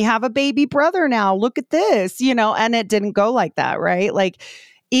awesome. We have a baby brother now. Look at this, and it didn't go like that, right? Like,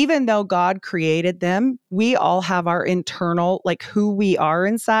 even though God created them, we all have our internal, like who we are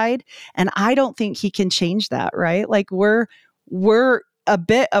inside. And I don't think he can change that, right? Like we're a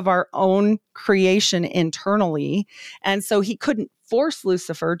bit of our own creation internally. And so he couldn't force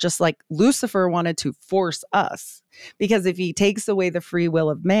Lucifer, just like Lucifer wanted to force us. Because if he takes away the free will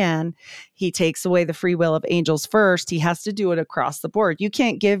of man, he takes away the free will of angels first. He has to do it across the board. You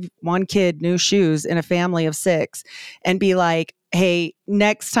can't give one kid new shoes in a family of 6 and be like, hey,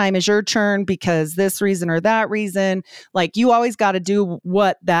 next time is your turn because this reason or that reason. Like you always got to do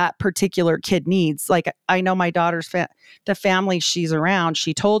what that particular kid needs. Like I know my daughter's the family she's around,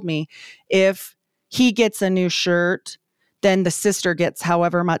 she told me if he gets a new shirt, then the sister gets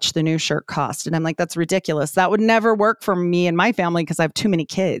however much the new shirt cost. And I'm like, that's ridiculous. That would never work for me and my family because I have too many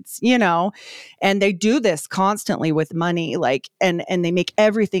kids, and they do this constantly with money, like, and they make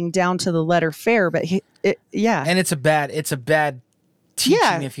everything down to the letter fair. But yeah. And it's a bad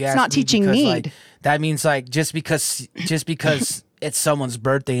teaching, if you ask me. It's not teaching because, need. Like, that means like, just because it's someone's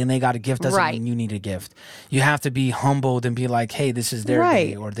birthday and they got a gift doesn't mean you need a gift. You have to be humbled and be like, hey, this is their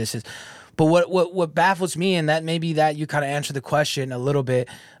day, or this is. But what baffles me, and that maybe that you kind of answer the question a little bit,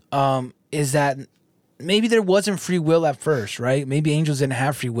 is that maybe there wasn't free will at first, right? Maybe angels didn't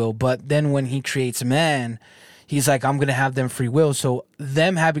have free will, but then when he creates man, he's like, I'm going to have them free will. So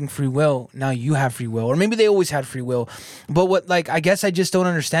them having free will, now you have free will. Or maybe they always had free will. But what, like, I guess I just don't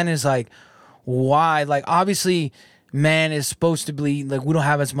understand is like, why? Like, obviously, man is supposed to be, like, we don't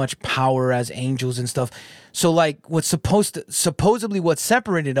have as much power as angels and stuff. So like supposedly what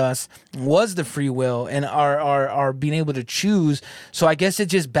separated us was the free will and our being able to choose. So I guess it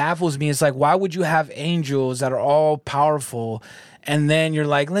just baffles me. It's like, why would you have angels that are all powerful and then you're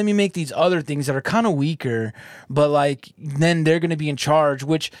like, let me make these other things that are kind of weaker, but like then they're going to be in charge,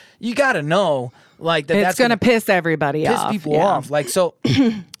 which you got to know like that's going to piss everybody off. Piss people off. Like, so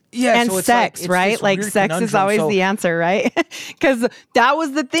yeah, and so it's sex, like, right? Like sex conundrum. is always the answer, right? Because that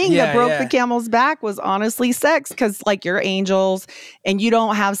was the thing that broke the camel's back was honestly sex. Because like you're angels and you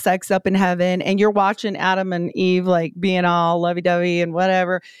don't have sex up in heaven, and you're watching Adam and Eve like being all lovey-dovey and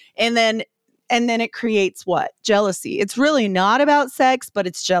whatever, and then it creates what? Jealousy. It's really not about sex, but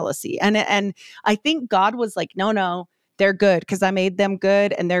it's jealousy. And I think God was like, no. They're good because I made them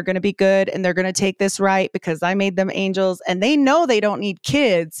good and they're going to be good and they're going to take this right because I made them angels, and they know they don't need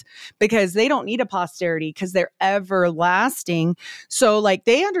kids because they don't need a posterity because they're everlasting. So like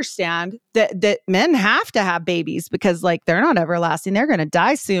they understand that men have to have babies because like they're not everlasting. They're going to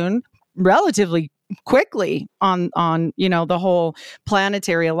die soon, relatively quickly on the whole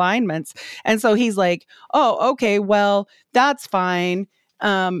planetary alignments. And so he's like, oh, okay, well, that's fine.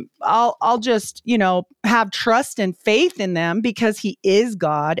 I'll just, have trust and faith in them because he is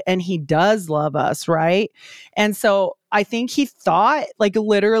God and he does love us. Right. And so I think he thought like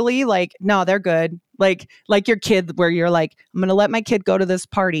literally like, no, they're good. Like your kid where you're like, I'm going to let my kid go to this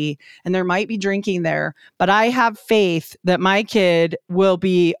party and there might be drinking there, but I have faith that my kid will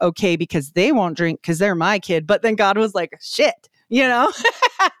be okay because they won't drink because they're my kid. But then God was like, shit.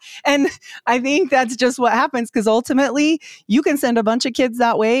 And I think that's just what happens because ultimately you can send a bunch of kids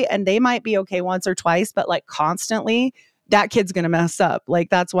that way and they might be okay once or twice, but like constantly that kid's going to mess up. Like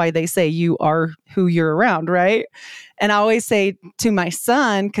that's why they say you are who you're around, right? And I always say to my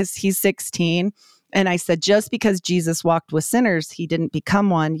son, because he's 16, and I said, just because Jesus walked with sinners, he didn't become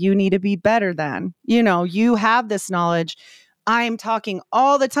one. You need to be better than, you have this knowledge. I'm talking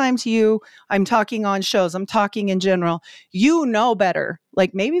all the time to you. I'm talking on shows. I'm talking in general. You know better.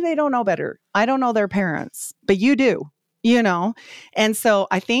 Like maybe they don't know better. I don't know their parents, but you do, And so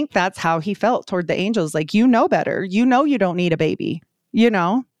I think that's how he felt toward the angels. Like, you know better. You don't need a baby,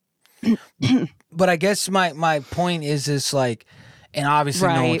 But I guess my point is this, like, and obviously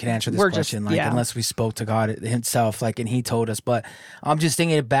no one can answer this question, unless we spoke to God himself, like, and he told us. But I'm just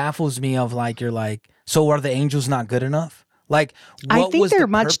thinking it baffles me of like, you're like, so are the angels not good enough? Like, I what think was the they're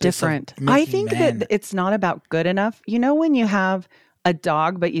much purpose of different. I making think man? that it's not about good enough. You know, when you have a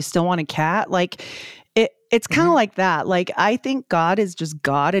dog, but you still want a cat, like it's kind of like that. Like, I think God is just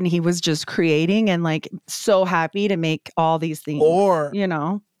God and he was just creating and like so happy to make all these things, Or you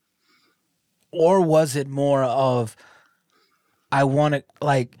know? was it more of, I want to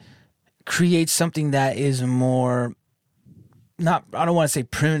like create something that is more, not, I don't want to say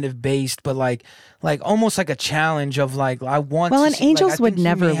primitive based, but like almost like a challenge of like, I want Well, to and see, like, I angels would think he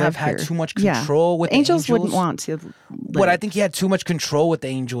never may live have had here. too much Yeah. control with the Angels wouldn't angels. want to But I live. think he had too much control with the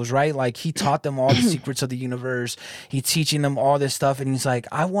angels, right? Like, he taught them all the secrets of the universe. He's teaching them all this stuff, and he's like,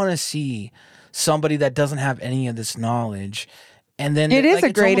 I want to see somebody that doesn't have any of this knowledge. And then It is like, a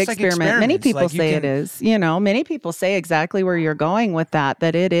it's great almost like experiment. Many experiments. people Like, you say it can, is. You know, many people say exactly where you're going with that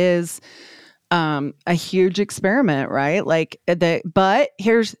it is a huge experiment, right? Like but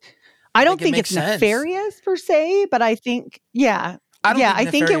I don't like, it think makes it's sense. nefarious per se, but I think, yeah. I don't Yeah, think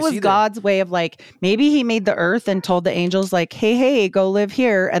I think it nefarious was either. God's way of like, maybe he made the earth and told the angels like, hey, go live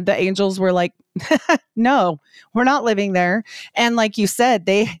here. And the angels were like, no, we're not living there. And like you said,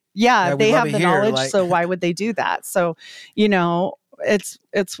 Yeah, we they love have it the here. knowledge. Like, So why would they do that? So, you know, it's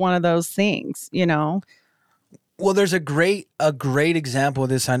one of those things, you know? well, there's a great example of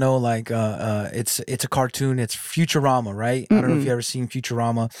this. I know, like, it's a cartoon. It's Futurama, right? I don't know if you ever seen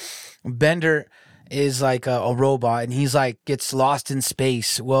Futurama. Bender is like a robot, and he's like gets lost in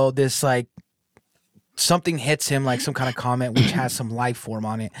space. Well, this like something hits him, like some kind of comet which has some life form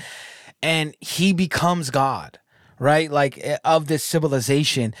on it, and he becomes God, right? Like, of this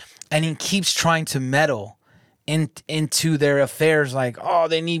civilization, and he keeps trying to meddle into their affairs. Like, oh,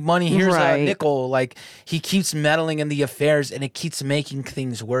 they need money, here's a Right. nickel. Like, he keeps meddling in the affairs, and it keeps making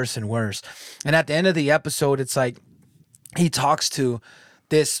things worse and worse. And at the end of the episode, it's like he talks to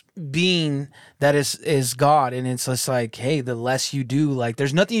this being that is God, and it's just like, hey, the less you do, like,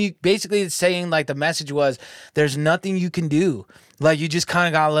 there's nothing you, basically it's saying, like, the message was, there's nothing you can do, like, you just kind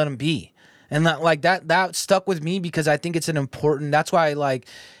of gotta let him be. And that, like, that stuck with me, because I think it's an important, that's why I like,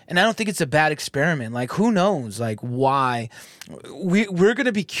 and I don't think it's a bad experiment. Like, who knows, like, why we're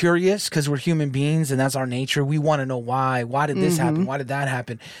gonna be curious, because we're human beings and that's our nature. We want to know why did this happen, why did that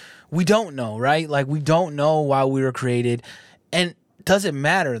happen. We don't know, right? Like, we don't know why we were created. And does it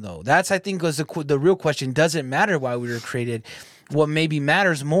matter, though? That's, I think, was the real question. Does it matter why we were created? What maybe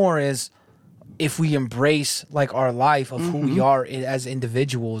matters more is if we embrace, like, our life of who we are as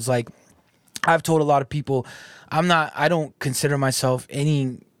individuals. Like, I've told a lot of people, I don't consider myself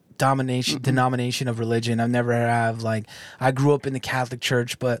any denomination of religion. I've never have. Like, I grew up in the Catholic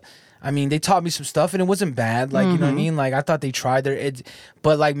Church, but I mean, they taught me some stuff and it wasn't bad. Like, you know what I mean? Like, I thought they tried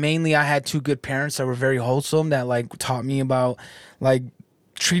but like, mainly I had two good parents that were very wholesome, that like taught me about like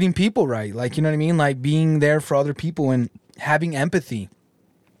treating people right. Like, you know what I mean? Like, being there for other people and having empathy.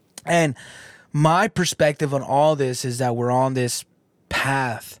 And my perspective on all this is that we're on this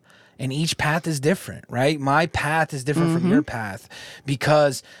path, and each path is different, right? My path is different from your path,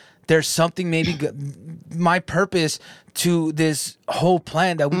 because there's something maybe my purpose to this whole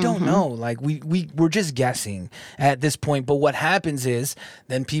plan that we don't know. Like, we're just guessing at this point. But what happens is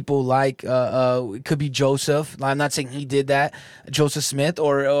then people like it could be Joseph. I'm not saying he did that, Joseph Smith,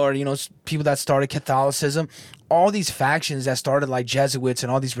 or you know, people that started Catholicism. All these factions that started like Jesuits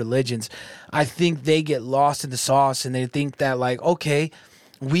and all these religions, I think they get lost in the sauce, and they think that, like, okay,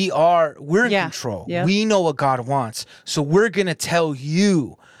 we're in control. Yeah. We know what God wants. So we're going to tell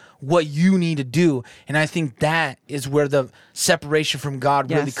you what you need to do. And I think that is where the separation from God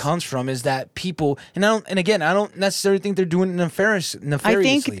really comes from, is that people, and I don't necessarily think they're doing it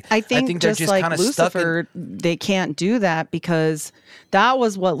nefariously. I think they're just like kind of stuck Lucifer, they can't do that, because that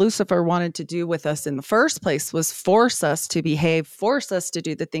was what Lucifer wanted to do with us in the first place, was force us to behave, force us to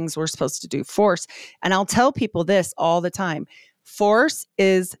do the things we're supposed to do, force. And I'll tell people this all the time. Force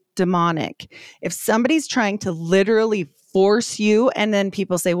is demonic. If somebody's trying to literally force you, and then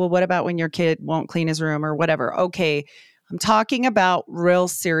people say, well, what about when your kid won't clean his room or whatever? Okay, I'm talking about real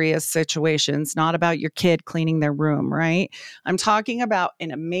serious situations, not about your kid cleaning their room, right? I'm talking about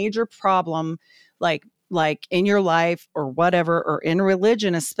in a major problem, like in your life or whatever, or in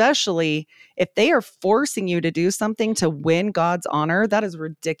religion especially. If they are forcing you to do something to win God's honor, that is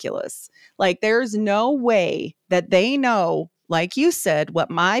ridiculous. Like, there's no way that they know, like you said, what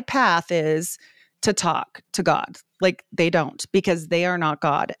my path is to talk to God. Like, they don't, because they are not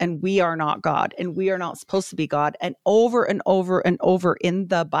God, and we are not God, and we are not supposed to be God. And over and over and over in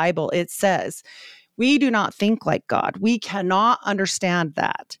the Bible, it says We do not think like God. We cannot understand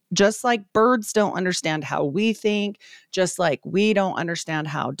that. Just like birds don't understand how we think, just like we don't understand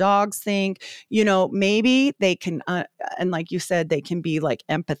how dogs think. Maybe they can, and like you said, they can be like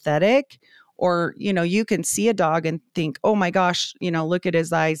empathetic, or, you can see a dog and think, oh my gosh, look at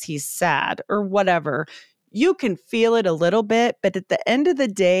his eyes, he's sad, or whatever. You can feel it a little bit, but at the end of the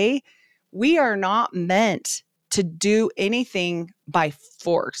day, we are not meant to do anything by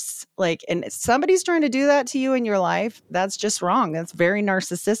force. And if somebody's trying to do that to you in your life, that's just wrong. That's very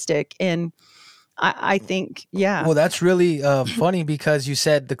narcissistic. And I think, yeah. Well, that's really funny because you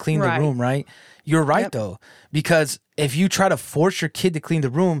said to clean the room, right? You're right, though, because if you try to force your kid to clean the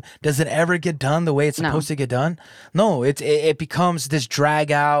room, does it ever get done the way it's supposed to get done? No, it becomes this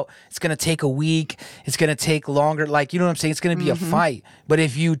drag out. It's going to take a week. It's going to take longer. You know what I'm saying? It's going to be a fight. But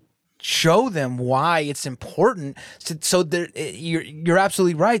if you show them why it's important, so you're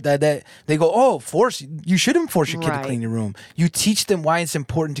absolutely right that they go, oh, you shouldn't force your kid to clean your room. You teach them why it's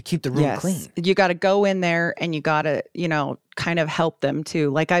important to keep the room clean. You got to go in there and you got to kind of help them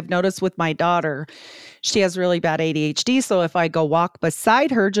too. I've noticed with my daughter, she has really bad ADHD. So if I go walk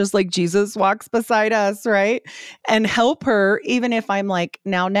beside her, just like Jesus walks beside us, right? And help her, even if I'm like,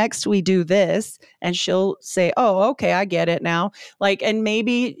 now next we do this, and she'll say, oh, okay, I get it now. And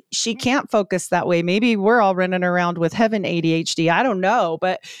maybe she can't focus that way. Maybe we're all running around with heaven ADHD. I don't know,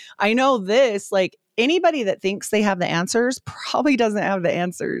 but I know this, anybody that thinks they have the answers probably doesn't have the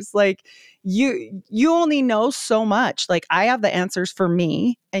answers. You only know so much. I have the answers for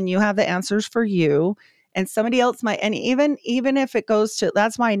me and you have the answers for you, and somebody else might. And even if it goes to,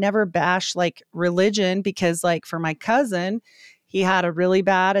 that's why I never bash religion, because for my cousin, he had a really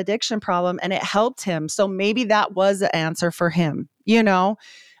bad addiction problem and it helped him. So maybe that was the answer for him.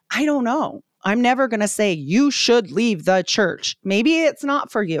 I don't know. I'm never going to say you should leave the church. Maybe it's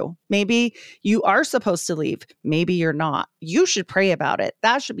not for you. Maybe you are supposed to leave. Maybe you're not. You should pray about it.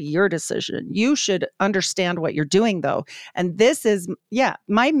 That should be your decision. You should understand what you're doing, though. And this is,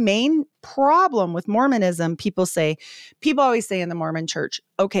 my main problem with Mormonism. People always say in the Mormon church,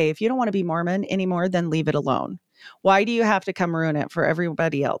 okay, if you don't want to be Mormon anymore, then leave it alone. Why do you have to come ruin it for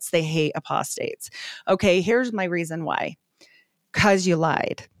everybody else? They hate apostates. Okay, here's my reason why. Because you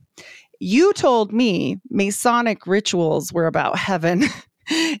lied. You told me Masonic rituals were about heaven.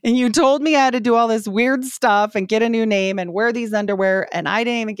 And you told me I had to do all this weird stuff and get a new name and wear these underwear. And I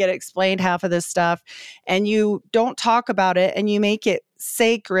didn't even get explained half of this stuff. And you don't talk about it and you make it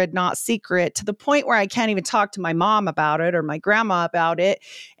sacred, not secret, to the point where I can't even talk to my mom about it or my grandma about it.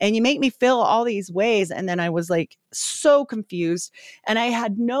 And you make me feel all these ways. And then I was so confused and I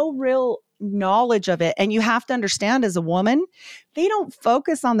had no real knowledge of it. And you have to understand, as a woman, they don't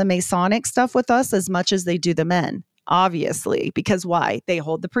focus on the Masonic stuff with us as much as they do the men, obviously, because why? They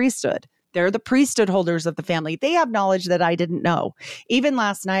hold the priesthood. They're the priesthood holders of the family. They have knowledge that I didn't know. Even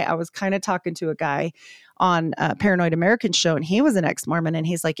last night, I was kind of talking to a guy on a Paranoid American show, and he was an ex-Mormon, and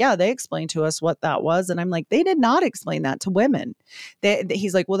he's like, yeah, they explained to us what that was. And I'm like, they did not explain that to women.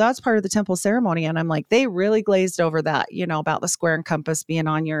 He's like, well, that's part of the temple ceremony. And I'm like, they really glazed over that, about the square and compass being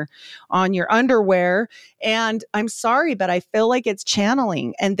on your underwear. And I'm sorry, but I feel like it's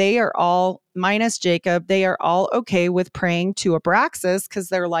channeling, and they are all, minus Jacob, they are all okay with praying to Abraxas because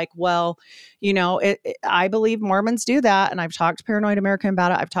they're like, well, I believe Mormons do that. And I've talked to Paranoid American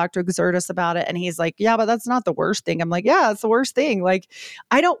about it. I've talked to Exertus about it. And he's like, yeah, but that's not the worst thing. I'm like, yeah, it's the worst thing.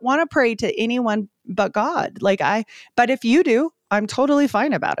 I don't want to pray to anyone but God. But if you do, I'm totally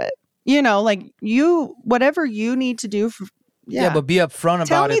fine about it. Whatever you need to do. Yeah, but be upfront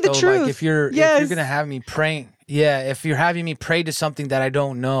Tell about me it, the though. truth. If you're going to have me praying, if you're having me pray to something that I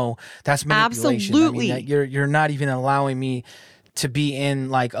don't know, that's manipulation. Absolutely. I mean, you're not even allowing me to be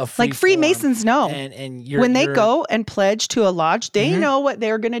in a free Freemasons know. And when they go and pledge to a lodge, they know what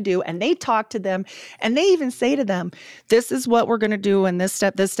they're going to do, and they talk to them, and they even say to them, this is what we're going to do in this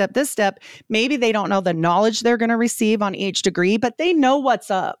step, this step, this step. Maybe they don't know the knowledge they're going to receive on each degree, but they know what's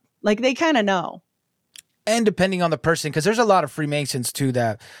up. They kind of know. And depending on the person, because there's a lot of Freemasons too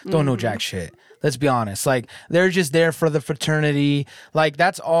that don't know jack shit. Let's be honest. They're just there for the fraternity.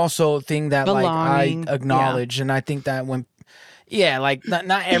 That's also a thing that Belonging. I acknowledge. Yeah. And I think that when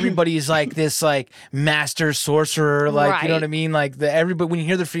not everybody is this master sorcerer, right. You know what I mean? Everybody, when you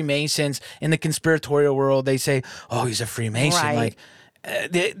hear the Freemasons in the conspiratorial world, they say, oh, he's a Freemason. Right.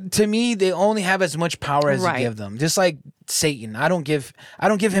 To me, they only have as much power as you give them. Just like Satan, I don't give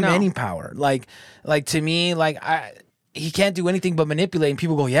him any power. To me, he can't do anything but manipulate. And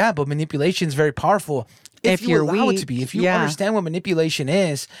people go, yeah, but manipulation is very powerful. If you you're allow weak, it to be, if you understand what manipulation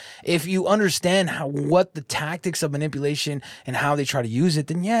is, if you understand what the tactics of manipulation and how they try to use it,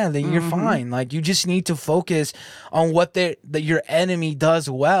 then you're fine. Like, you just need to focus on what that your enemy does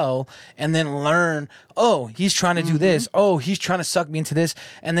well, and then learn, oh, he's trying to do this. Oh, he's trying to suck me into this.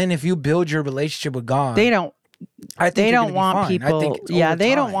 And then if you build your relationship with God, they don't they don't want people.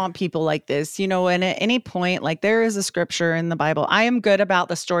 They don't time. want people like this, you know. And at any point, like, there is a scripture in the Bible. I am good about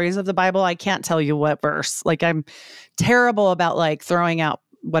the stories of the Bible. I can't tell you what verse. Like, I'm terrible about like throwing out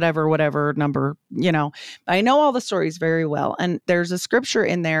whatever number, you know. I know all the stories very well. And there's a scripture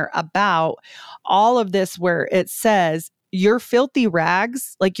in there about all of this where it says, your filthy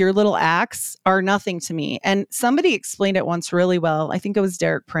rags, like your little acts, are nothing to me. And somebody explained it once really well. I think it was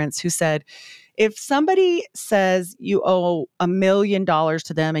Derek Prince who said, if somebody says you owe $1 million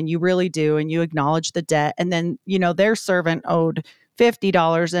to them and you really do, and you acknowledge the debt, and then, you know, their servant owed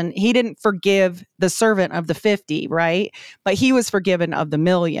 $50 and he didn't forgive the servant of the 50, right? But he was forgiven of the $1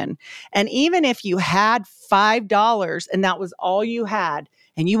 million. And even if you had $5 and that was all you had,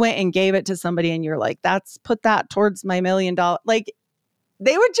 and you went and gave it to somebody and you're like, put that towards my $1 million. Like,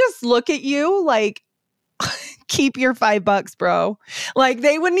 they would just look at you like, keep your $5, bro. Like,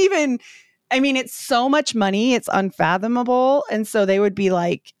 they wouldn't even, I mean, it's so much money, it's unfathomable. And so they would be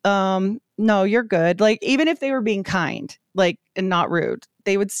like, no, you're good. Like, even if they were being kind, like, and not rude,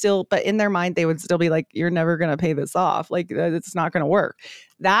 they would still, but in their mind, they would still be like, you're never going to pay this off. Like, it's not going to work.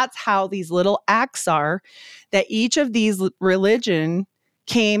 That's how these little acts are that each of these religion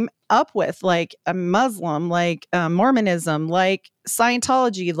came up with, like a Muslim, like Mormonism, like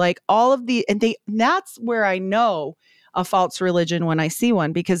Scientology, like all of the, and that's where I know a false religion when I see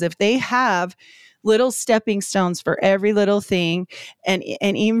one, because if they have little stepping stones for every little thing, and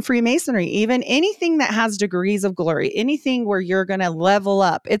even Freemasonry, even anything that has degrees of glory, anything where you're going to level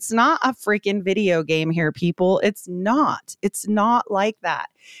up, it's not a freaking video game here, people. It's not like that.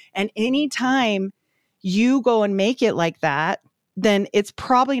 And anytime you go and make it like that, then it's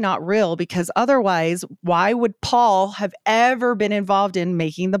probably not real, because otherwise, why would Paul have ever been involved in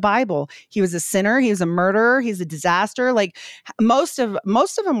making the Bible? He was a sinner. He was a murderer. He's a disaster. Like, most of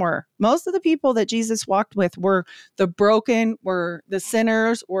them were. Most of the people that Jesus walked with were the broken, were the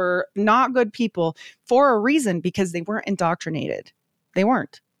sinners, were not good people for a reason, because they weren't indoctrinated. They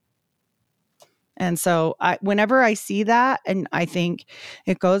weren't. And so whenever I see that, and I think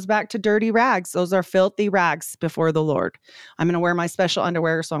it goes back to dirty rags, those are filthy rags before the Lord. I'm going to wear my special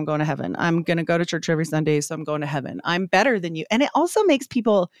underwear, so I'm going to heaven. I'm going to go to church every Sunday, so I'm going to heaven. I'm better than you. And it also makes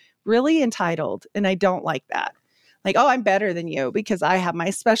people really entitled. And I don't like that. Like, oh, I'm better than you because I have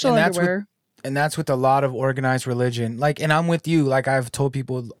my special underwear. And that's with a lot of organized religion. Like, and I'm with you. Like, I've told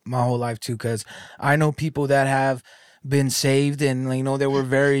people my whole life too, because I know people that have been saved and, you know, they were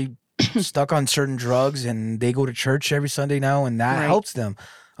very stuck on certain drugs, and they go to church every Sunday now, and that helps them.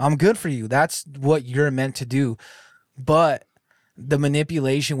 I'm good for you. That's what you're meant to do. But the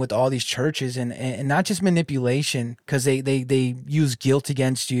manipulation with all these churches, and not just manipulation, because they use guilt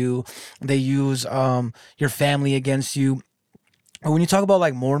against you. They use your family against you. And when you talk about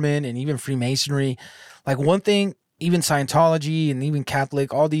like Mormon and even Freemasonry, like one thing, even Scientology and even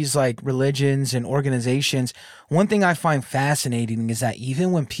Catholic, all these like religions and organizations, one thing I find fascinating is that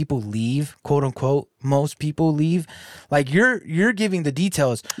even when people leave, quote unquote, most people leave, like you're giving the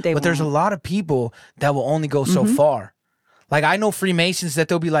details, but there's a lot of people that will only go so far. Like, I know Freemasons that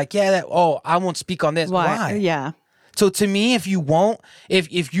they'll be like, I won't speak on this. Why? Yeah. So to me, if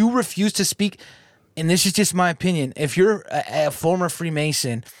you refuse to speak, and this is just my opinion, if you're a former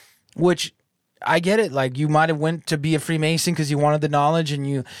Freemason, which I get it, like you might have went to be a Freemason because you wanted the knowledge, and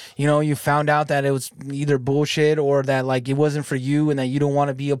you found out that it was either bullshit or that like it wasn't for you, and that you don't want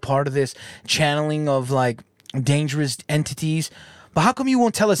to be a part of this channeling of like dangerous entities. But how come you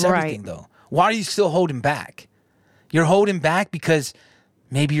won't tell us everything though? Why are you still holding back? You're holding back because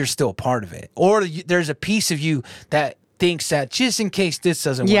maybe you're still a part of it, or there's a piece of you that thinks that just in case this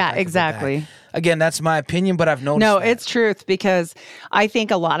doesn't work. Yeah, exactly. Again, that's my opinion, but I've noticed it's truth, because I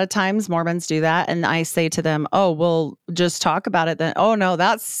think a lot of times Mormons do that, and I say to them, oh, well, just talk about it then. Oh, no,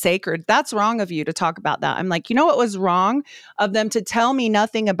 that's sacred. That's wrong of you to talk about that. I'm like, you know what was wrong of them to tell me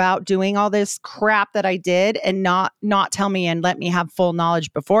nothing about doing all this crap that I did, and not tell me and let me have full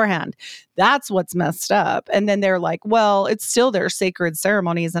knowledge beforehand. That's what's messed up. And then they're like, well, it's still their sacred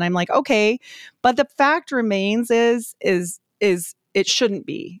ceremonies. And I'm like, okay, but the fact remains is it shouldn't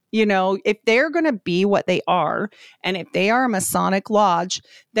be. You know, if they're going to be what they are, and if they are a Masonic lodge,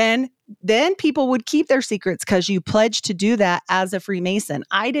 then then people would keep their secrets because you pledged to do that as a Freemason.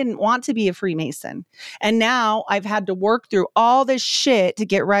 I didn't want to be a Freemason. And now I've had to work through all this shit to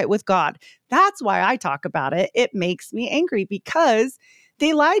get right with God. That's why I talk about it. It makes me angry because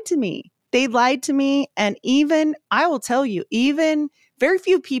they lied to me. They lied to me. And even, I will tell you, even very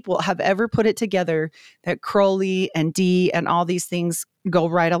few people have ever put it together that Crowley and Dee and all these things go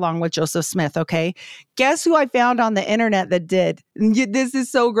right along with Joseph Smith. Okay. Guess who I found on the internet that did? This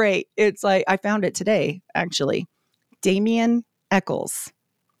is so great. It's like, I found it today, actually. Damien Eccles.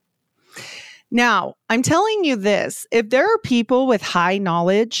 Now, I'm telling you this, if there are people with high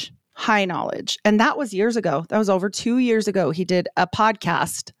knowledge, and that was years ago, that was over 2 years ago, he did a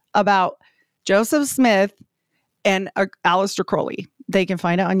podcast about Joseph Smith and Aleister Crowley. They can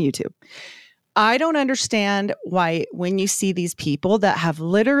find it on YouTube. I don't understand why when you see these people that have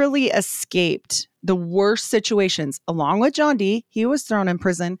literally escaped the worst situations, along with John Dee, he was thrown in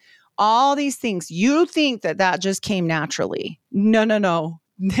prison, all these things, you think that just came naturally. No.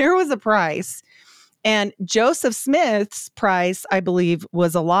 There was a price. And Joseph Smith's price, I believe,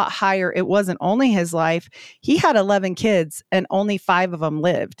 was a lot higher. It wasn't only his life. He had 11 kids and only 5 of them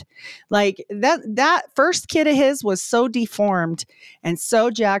lived. Like that first kid of his was so deformed and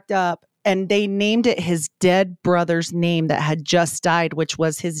so jacked up. And they named it his dead brother's name that had just died, which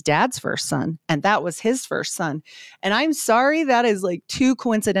was his dad's first son. And that was his first son. And I'm sorry, that is like too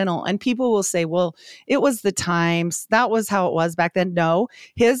coincidental. And people will say, well, it was the times. That was how it was back then. No,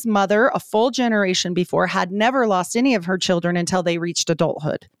 his mother, a full generation before, had never lost any of her children until they reached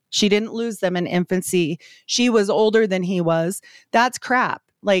adulthood. She didn't lose them in infancy. She was older than he was. That's crap.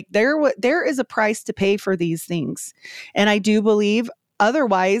 Like there is a price to pay for these things. And I do believe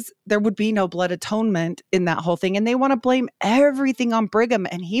otherwise, there would be no blood atonement in that whole thing. And they want to blame everything on Brigham.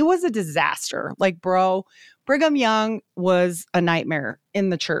 And he was a disaster. Like, bro, Brigham Young was a nightmare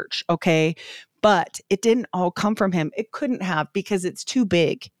in the church. Okay. But it didn't all come from him. It couldn't have, because it's too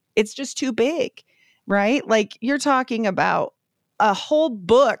big. It's just too big, right? Like, you're talking about a whole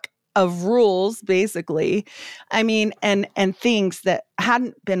book of rules, basically. I mean, and things that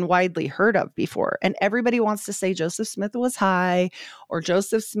hadn't been widely heard of before. And everybody wants to say Joseph Smith was high, or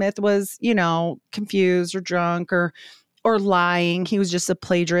Joseph Smith was, confused or drunk or lying. He was just a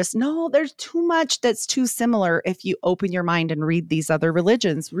plagiarist. No, there's too much that's too similar if you open your mind and read these other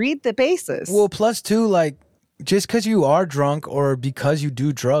religions. Read the basis. Well, plus too, like, just because you are drunk or because you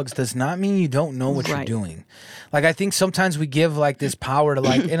do drugs does not mean you don't know what you're doing. Like, I think sometimes we give like this power to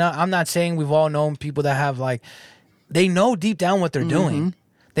like, and I'm not saying we've all known people that have like, they know deep down what they're doing.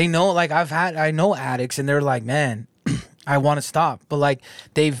 They know, like I know addicts and they're like, man, I want to stop. But like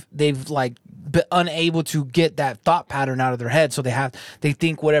they've like been unable to get that thought pattern out of their head. So they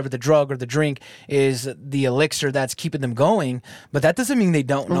think whatever the drug or the drink is the elixir that's keeping them going. But that doesn't mean they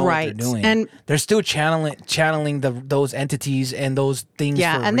don't know what they're doing. And they're still channeling those entities and those things.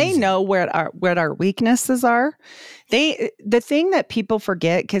 Yeah, and they know what our weaknesses are. The thing that people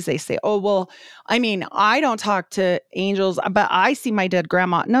forget, because they say, oh, well, I mean, I don't talk to angels, but I see my dead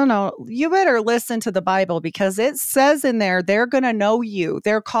grandma. No, you better listen to the Bible, because it says in there, they're going to know you.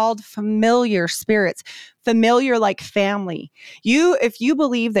 They're called familiar spirits. Familiar, like family. If you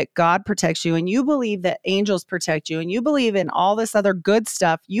believe that God protects you, and you believe that angels protect you, and you believe in all this other good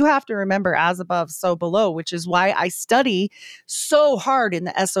stuff, you have to remember as above, so below, which is why I study so hard in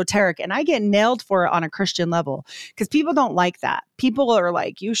the esoteric, and I get nailed for it on a Christian level, because people don't like that. People are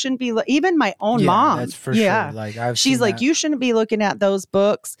like, you shouldn't be, even my own mom. That's for sure. Like, she's like, you shouldn't be looking at those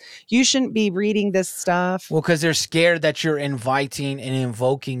books. You shouldn't be reading this stuff. Well, because they're scared that you're inviting and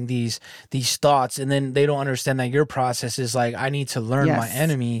invoking these thoughts, and then they don't understand that your process is like, I need to learn my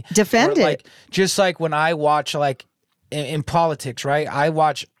enemy. Defend it. Like, just like when I watch, like in politics, right?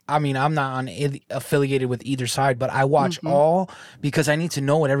 I'm not affiliated with either side, but I watch all, because I need to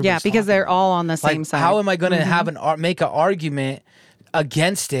know what everybody's because they're about. all on the same side. How am I going to make an argument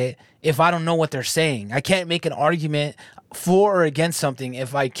against it if I don't know what they're saying? I can't make an argument for or against something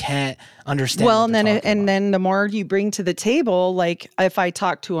if I can't understand. Well, and then the more you bring to the table, like if I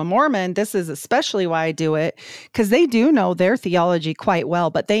talk to a Mormon, this is especially why I do it, because they do know their theology quite well,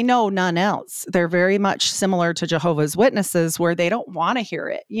 but they know none else. They're very much similar to Jehovah's Witnesses, where they don't want to hear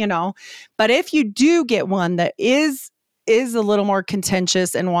it, But if you do get one that is a little more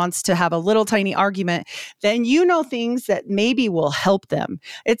contentious and wants to have a little tiny argument, then things that maybe will help them.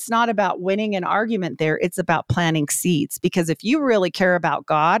 It's not about winning an argument there. It's about planting seeds. Because if you really care about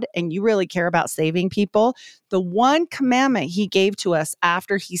God and you really care about saving people, the one commandment he gave to us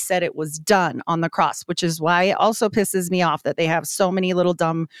after he said it was done on the cross, which is why it also pisses me off that they have so many little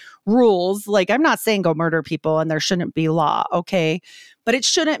dumb rules. Like, I'm not saying go murder people and there shouldn't be law, okay? but it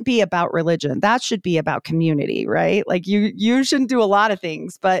shouldn't be about religion. That should be about community, right? Like you shouldn't do a lot of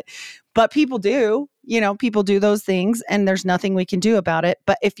things, but people do. People do those things, and there's nothing we can do about it.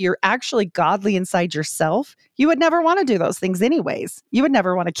 But if you're actually godly inside yourself, you would never want to do those things anyways. You would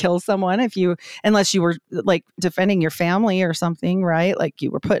never want to kill someone unless you were like defending your family or something, right? Like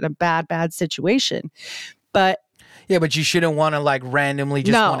you were put in a bad situation. But yeah, but you shouldn't want to like randomly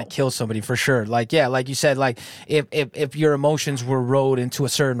just want to kill somebody for sure. Like, yeah, like you said, like if your emotions were rode into a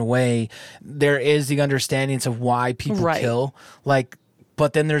certain way, there is the understandings of why people kill. Like,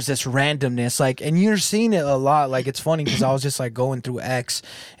 but then there's this randomness, like, and you're seeing it a lot. Like, it's funny because I was just like going through X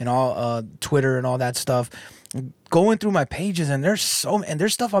and all Twitter and all that stuff, going through my pages, and there's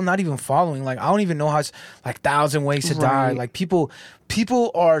stuff I'm not even following. Like, I don't even know how it's like 1,000 Ways to Die. Like, people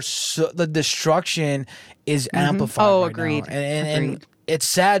are the destruction is amplified. Oh, right agreed. Now. And it's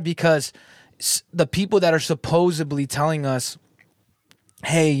sad because the people that are supposedly telling us,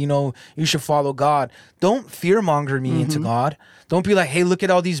 hey, you should follow God, don't fearmonger me into God. Don't be like, hey, look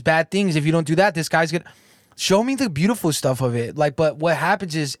at all these bad things. If you don't do that, this guy's gonna show me the beautiful stuff of it. Like, but what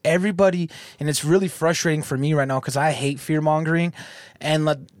happens is everybody, and it's really frustrating for me right now because I hate fearmongering, and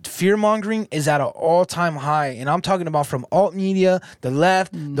fearmongering is at an all-time high. And I'm talking about from alt media, the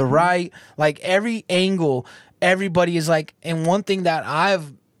left, the right, like every angle, everybody is like. And one thing that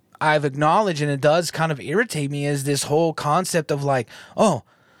I've acknowledged, and it does kind of irritate me, is this whole concept of like,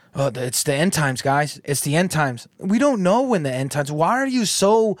 it's the end times, guys. It's the end times. We don't know when the end times. Why are you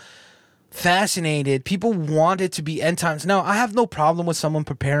so fascinated? People want it to be end times. Now, I have no problem with someone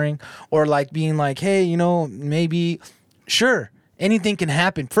preparing or like being like, hey, maybe, sure, anything can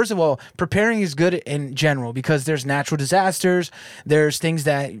happen. First of all, preparing is good in general because there's natural disasters. There's things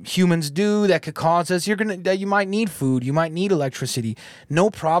that humans do that could cause us. That you might need food. You might need electricity. No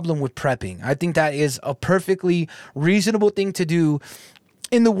problem with prepping. I think that is a perfectly reasonable thing to do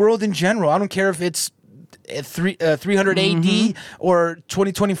in the world in general. I don't care if it's 300 AD or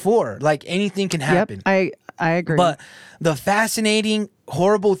 2024. Like, anything can happen. Yep, I agree. But the fascinating,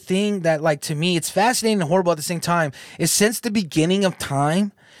 horrible thing that, like, to me, it's fascinating and horrible at the same time, is since the beginning of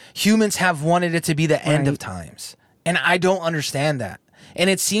time, humans have wanted it to be the end of times. And I don't understand that. And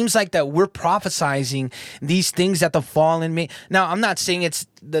it seems like that we're prophesizing these things that the fallen may. Now, I'm not saying it's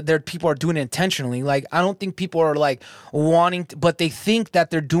that people are doing it intentionally. Like, I don't think people are like wanting to, but they think that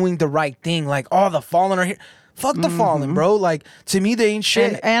they're doing the right thing. Like, oh, the fallen are here. Fuck the fallen, bro. Like, to me, they ain't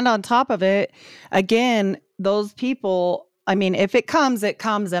shit. And on top of it, again, those people, I mean, if it comes, it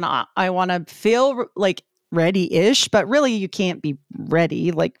comes. And I want to feel like ready-ish, but really you can't be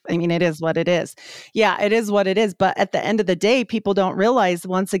ready. Like, I mean, it is what it is. Yeah, it is what it is. But at the end of the day, people don't realize,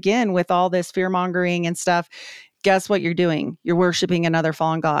 once again, with all this fear-mongering and stuff, guess what you're doing? You're worshiping another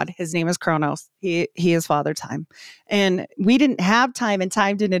fallen god. His name is Kronos. He is Father Time. And we didn't have time, and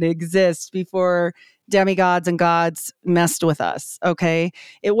time didn't exist before demigods and gods messed with us. Okay.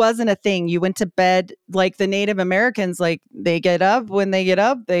 It wasn't a thing. You went to bed like the Native Americans, like they get up when they get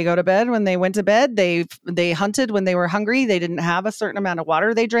up, they go to bed when they went to bed, they hunted when they were hungry. They didn't have a certain amount of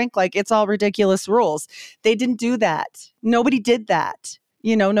water they drank. Like, it's all ridiculous rules. They didn't do that. Nobody did that.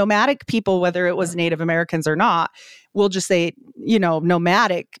 Nomadic people, whether it was Native Americans or not, we'll just say,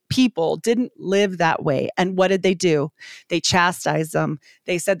 nomadic people didn't live that way. And what did they do? They chastised them.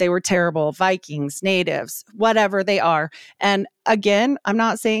 They said they were terrible. Vikings, natives, whatever they are. And again, I'm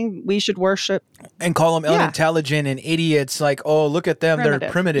not saying we should worship and call them unintelligent and idiots. Like, oh, look at them.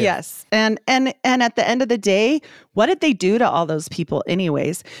 They're primitive. Yes. And at the end of the day, what did they do to all those people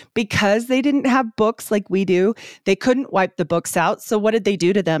anyways? Because they didn't have books like we do. They couldn't wipe the books out. So what did they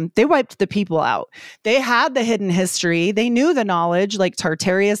do to them? They wiped the people out. They had the hidden history. They knew the knowledge, like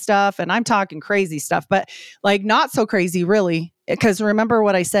Tartaria stuff. And I'm talking crazy stuff, but like not so crazy really. Because remember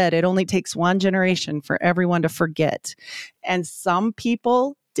what I said, it only takes one generation for everyone to forget. And some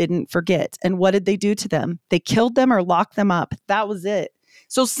people didn't forget. And what did they do to them? They killed them or locked them up. That was it.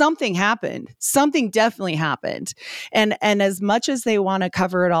 So something happened. Something definitely happened. And as much as they want to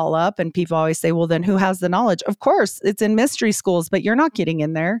cover it all up, and people always say, well, then who has the knowledge? Of course, it's in mystery schools, but you're not getting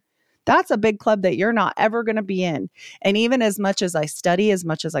in there. That's a big club that you're not ever going to be in. And even as much as I study, as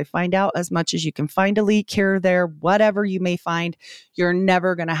much as I find out, as much as you can find a leak here or there, whatever you may find, you're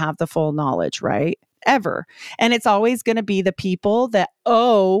never going to have the full knowledge, right? Ever. And it's always going to be the people that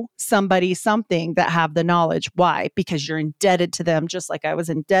owe somebody something that have the knowledge. Why? Because you're indebted to them, just like I was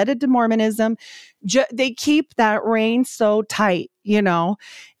indebted to Mormonism. They keep that rein so tight,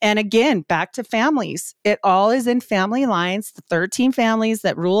 And again, back to families. It all is in family lines, the 13 families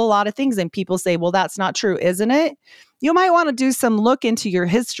that rule a lot of things. And people say, well, that's not true, isn't it? you might want to do some look into your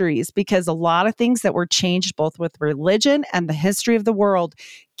histories, because a lot of things that were changed both with religion and the history of the world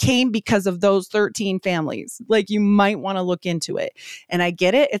came because of those 13 families. Like, you might want to look into it. And I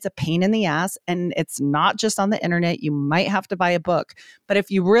get it. It's a pain in the ass, and it's not just on the internet. You might have to buy a book. But if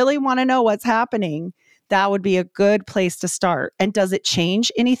you really want to know what's happening, that would be a good place to start. And does it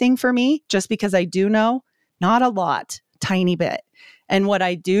change anything for me just because I do know? Not a lot, tiny bit. And what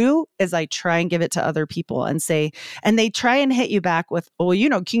I do is I try and give it to other people and say, and they try and hit you back with, oh, you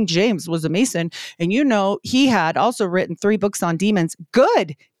know, King James was a Mason, and you know, he had also written 3 books on demons.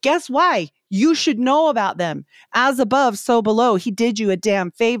 Good. Guess why? You should know about them. As above, so below. He did you a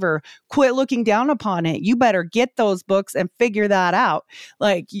damn favor. Quit looking down upon it. You better get those books and figure that out.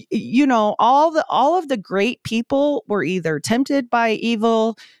 Like, you know, all of the great people were either tempted by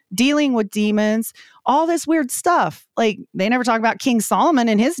evil, dealing with demons, all this weird stuff. Like, they never talk about King Solomon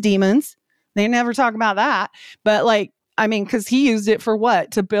and his demons. They never talk about that. But like, I mean, because he used it for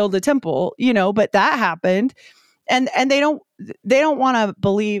what? To build a temple, you know, but that happened. And they don't want to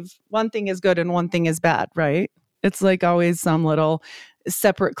believe one thing is good and one thing is bad, right? It's like always some little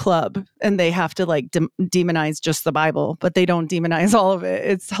separate club, and they have to like demonize just the Bible, but they don't demonize all of it.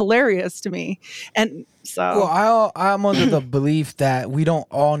 It's hilarious to me. And so, well, I'm under the belief that we don't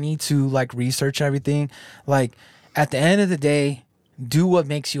all need to like research everything. Like, at the end of the day, do what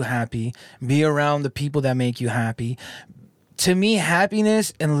makes you happy. Be around the people that make you happy. To me,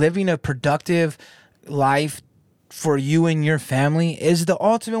 happiness and living a productive life for you and your family is the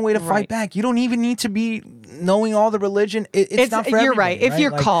ultimate way to fight back. You don't even need to be knowing all the religion. It's not for everybody. You're right. If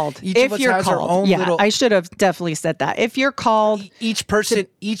you're like, called, if you're called, yeah, I should have definitely said that. If you're called, each person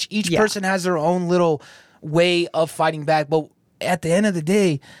has their own little way of fighting back. But at the end of the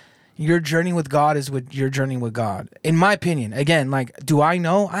day, your journey with God is with your journey with God. In my opinion, again, like, do I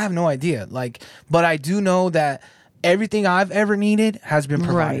know? I have no idea. Like, but I do know that everything I've ever needed has been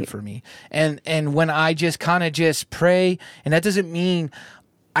provided for me. And when I just kind of just pray, and that doesn't mean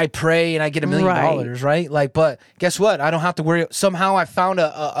I pray and I get $1 million, right? Like, but guess what? I don't have to worry. Somehow I found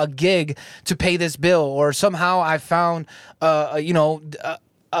a gig to pay this bill, or somehow I found,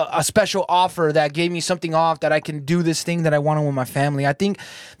 a special offer that gave me something off that I can do this thing that I wanted with my family. I think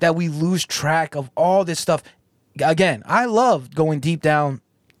that we lose track of all this stuff. Again, I love going deep down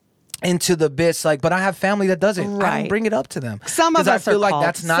into the bits, like, but I have family that doesn't. I don't bring it up to them. Some of us I feel are like called.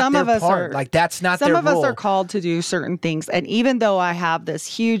 That's not their part. Like, that's not their role. Some of us are called to do certain things. And even though I have this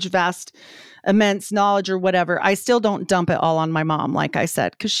huge, vast, immense knowledge or whatever, I still don't dump it all on my mom, like I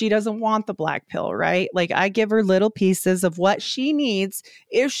said, because she doesn't want the black pill, right? Like, I give her little pieces of what she needs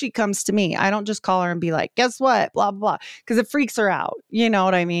if she comes to me. I don't just call her and be like, guess what? Blah, blah, blah. Because it freaks her out. You know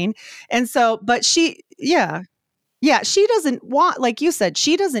what I mean? And so, but she doesn't want, like you said,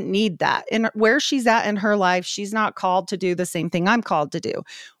 she doesn't need that. And where she's at in her life, she's not called to do the same thing I'm called to do.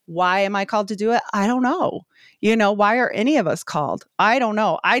 Why am I called to do it? I don't know. You know, why are any of us called? I don't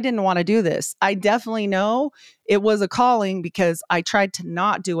know. I didn't want to do this. I definitely know it was a calling because I tried to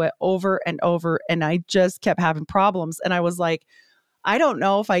not do it over and over, and I just kept having problems. And I was like, I don't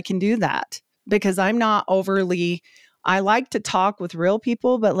know if I can do that because I'm not overly, I like to talk with real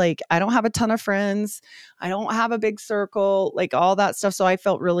people, but like, I don't have a ton of friends. I don't have a big circle, like all that stuff. So I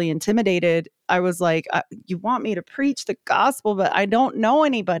felt really intimidated. I was like, you want me to preach the gospel, but I don't know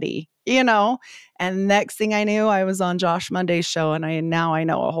anybody, you know? And next thing I knew, I was on Josh Monday's show, and now I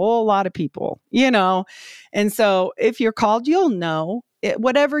know a whole lot of people, you know? And so if you're called, you'll know.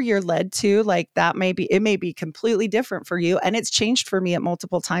 Whatever you're led to, like that it may be completely different for you. And it's changed for me at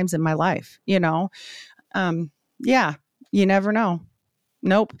multiple times in my life, you know? Yeah, you never know.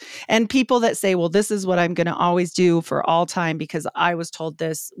 Nope. And people that say, well, this is what I'm going to always do for all time because I was told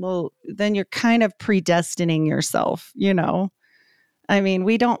this. Well, then you're kind of predestining yourself, you know? I mean,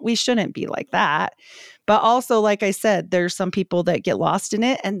 we shouldn't be like that. But also, like I said, there's some people that get lost in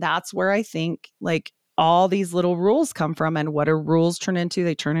it. And that's where I think like all these little rules come from. And what do rules turn into?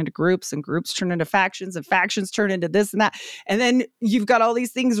 They turn into groups, and groups turn into factions, and factions turn into this and that. And then you've got all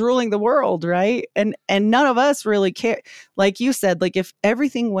these things ruling the world, right? And none of us really care. Like you said, like if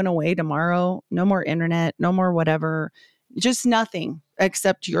everything went away tomorrow, no more internet, no more whatever, just nothing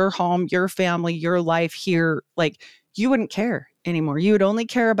except your home, your family, your life here, like you wouldn't care anymore. You would only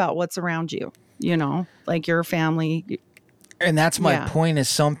care about what's around you, you know, like your family. And that's my point is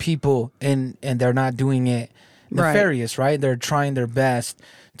some people, and they're not doing it nefarious, right? They're trying their best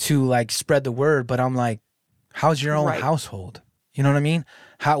to like spread the word. But I'm like, how's your own household? You know what I mean?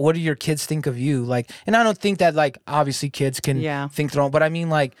 What do your kids think of you? Like, and I don't think that like, obviously kids can think their own, but I mean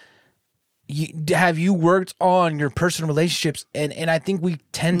like, have you worked on your personal relationships? And I think we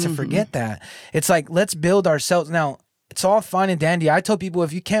tend to forget that. It's like, let's build ourselves. Now, it's all fine and dandy. I tell people,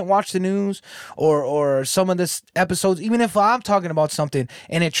 if you can't watch the news or some of this episodes, even if I'm talking about something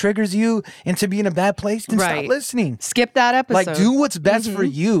and it triggers you into being in a bad place, then stop listening. Skip that episode. Like, do what's best for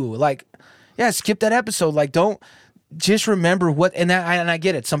you. Like, yeah, skip that episode. Like, don't just remember what, and I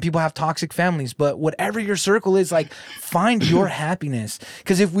get it. Some people have toxic families, but whatever your circle is, like, find your happiness.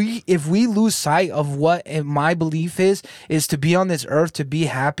 Because if we lose sight of what my belief is to be on this earth, to be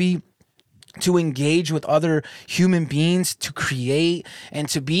happy, to engage with other human beings, to create and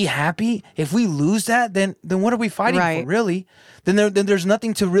to be happy. If we lose that, then what are we fighting for, really? Then there's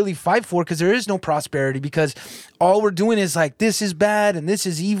nothing to really fight for, because there is no prosperity, because all we're doing is like, this is bad and this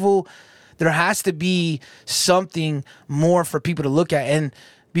is evil. There has to be something more for people to look at. And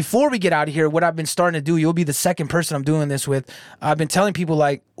before we get out of here, what I've been starting to do, you'll be the second person I'm doing this with. I've been telling people,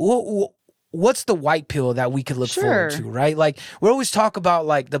 like, what's the white pill that we could look forward to, right? Like, we always talk about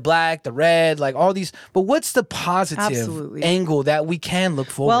like the black, the red, like all these, but what's the positive angle that we can look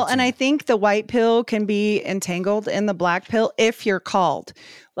forward to? Well, and I think the white pill can be entangled in the black pill if you're called.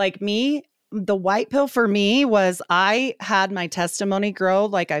 Like me, the white pill for me was, I had my testimony grow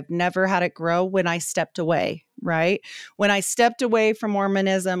like I've never had it grow when I stepped away, right? When I stepped away from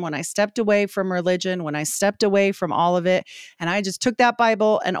Mormonism, when I stepped away from religion, when I stepped away from all of it, and I just took that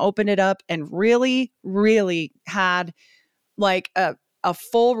Bible and opened it up and really, really had like a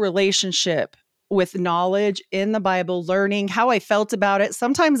full relationship with knowledge in the Bible, learning how I felt about it.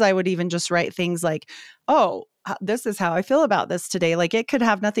 Sometimes I would even just write things like, oh, this is how I feel about this today. Like, it could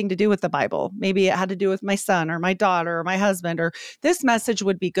have nothing to do with the Bible. Maybe it had to do with my son or my daughter or my husband, or this message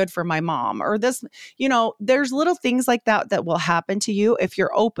would be good for my mom, or this, there's little things like that will happen to you if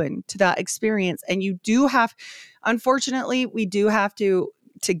you're open to that experience. And you do have, unfortunately, we do have to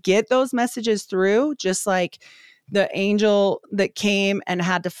get those messages through, just like the angel that came and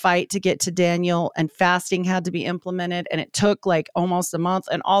had to fight to get to Daniel, and fasting had to be implemented. And it took like almost a month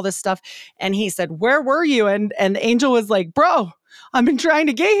and all this stuff. And he said, where were you? And the angel was like, bro, I've been trying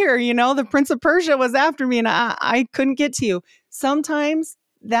to get here. The Prince of Persia was after me and I couldn't get to you. Sometimes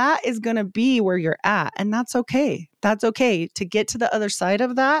that is going to be where you're at. And that's okay. That's okay. To get to the other side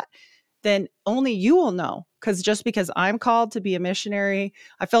of that, then only you will know. Because I'm called to be a missionary,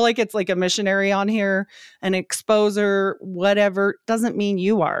 I feel like it's like a missionary on here, an exposer, whatever, doesn't mean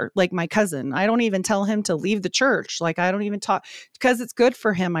you are. Like my cousin, I don't even tell him to leave the church. Like, I don't even talk, because it's good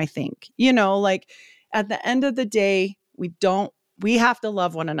for him, I think. Like, at the end of the day, we have to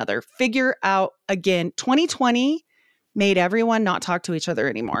love one another. Figure out, again, 2020 made everyone not talk to each other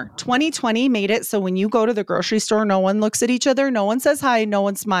anymore. 2020 made it so when you go to the grocery store, no one looks at each other, no one says hi, no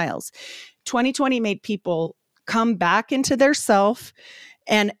one smiles. 2020 made people come back into their self.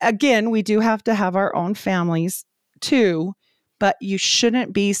 And again, we do have to have our own families too, but you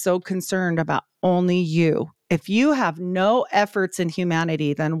shouldn't be so concerned about only you. If you have no efforts in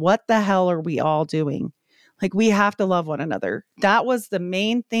humanity, then what the hell are we all doing? Like, we have to love one another. That was the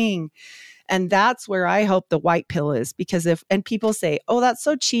main thing. And that's where I hope the white pill is, because and people say, oh, that's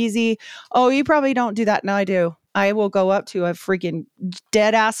so cheesy. Oh, you probably don't do that. No, I do. I will go up to a freaking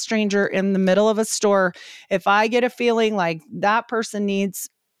dead ass stranger in the middle of a store. If I get a feeling like that person needs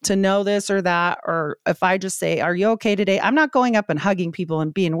to know this or that, or if I just say, are you okay today? I'm not going up and hugging people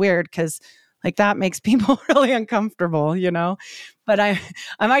and being weird, because like that makes people really uncomfortable, But I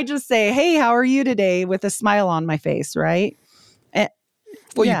might just say, hey, how are you today? With a smile on my face, right?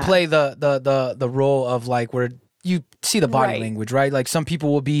 Well, you play the role of like where you see the body language, right? Like, some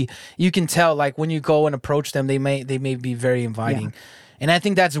people will be, you can tell, like, when you go and approach them, they may be very inviting. Yeah. And I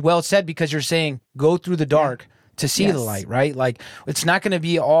think that's well said, because you're saying go through the dark to see the light, right? Like, it's not going to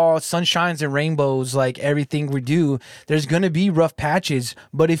be all sunshines and rainbows like everything we do. There's going to be rough patches,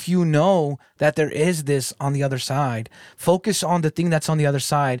 but if you know that there is this on the other side, focus on the thing that's on the other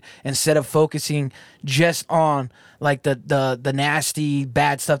side instead of focusing just on like the nasty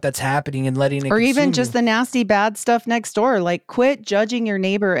bad stuff that's happening and letting it or even just you. The nasty bad stuff next door. Like, quit judging your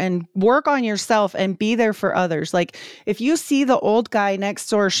neighbor and work on yourself and be there for others. Like, if you see the old guy next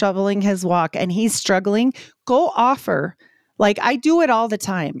door shoveling his walk and he's struggling, go offer. Like, I do it all the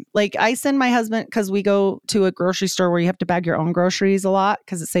time. Like, I send my husband, because we go to a grocery store where you have to bag your own groceries a lot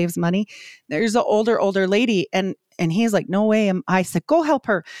because it saves money. There's an older lady, and he's like, no way. I said, go help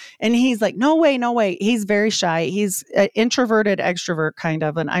her. And he's like, no way. He's very shy. He's an introverted extrovert kind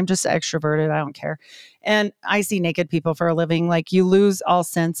of, and I'm just extroverted. I don't care. And I see naked people for a living. Like, you lose all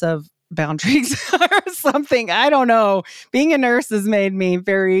sense of boundaries or something. I don't know. Being a nurse has made me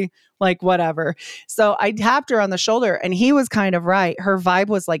very like whatever. So I tapped her on the shoulder and he was kind of right. Her vibe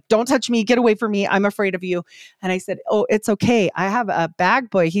was like, don't touch me. Get away from me. I'm afraid of you. And I said, oh, it's okay. I have a bag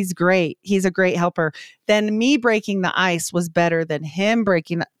boy. He's great. He's a great helper. Then me breaking the ice was better than him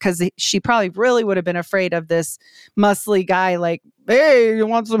breaking, because she probably really would have been afraid of this muscly guy. Like, hey, you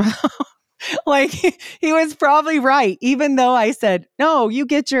want some help? Like he was probably right, even though I said, no, you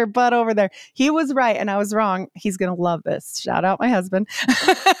get your butt over there. He was right and I was wrong. He's going to love this. Shout out my husband.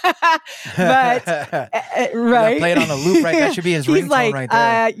 But right. Play it on a loop, right? That should be his ringtone like, right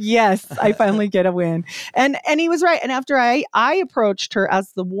there. Yes, I finally get a win. And he was right. And after I approached her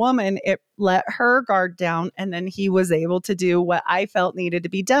as the woman, it let her guard down. And then he was able to do what I felt needed to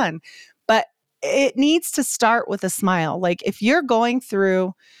be done. But it needs to start with a smile. Like if you're going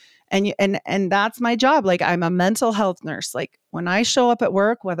through and that's my job. Like I'm a mental health nurse. Like when I show up at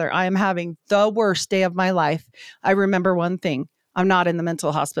work, whether I'm having the worst day of my life, I remember one thing. I'm not in the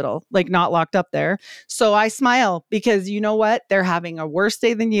mental hospital, like not locked up there. So I smile because you know what? They're having a worse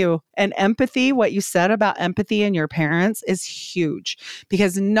day than you. And empathy, what you said about empathy in your parents is huge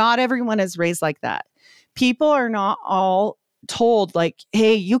because not everyone is raised like that. People are not all told like,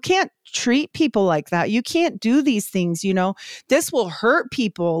 hey, you can't treat people like that. You can't do these things, this will hurt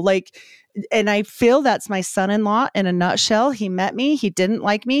people. Like, and I feel that's my son-in-law in a nutshell. He met me. He didn't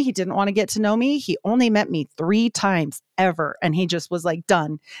like me. He didn't want to get to know me. He only met me 3 times ever. And he just was like,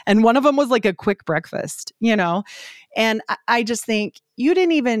 done. And one of them was like a quick breakfast, and I just think you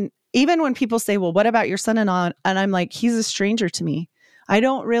didn't even when people say, well, what about your son-in-law? And I'm like, he's a stranger to me. I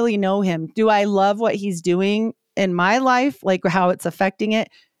don't really know him. Do I love what he's doing in my life? Like how it's affecting it?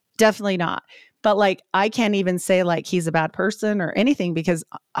 Definitely not. But like, I can't even say like he's a bad person or anything because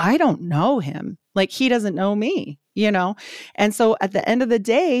I don't know him. Like he doesn't know me, And so at the end of the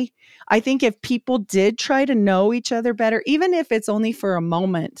day, I think if people did try to know each other better, even if it's only for a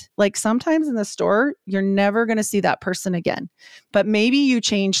moment, like sometimes in the store, you're never going to see that person again. But maybe you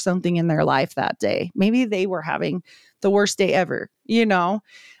changed something in their life that day. Maybe they were having the worst day ever,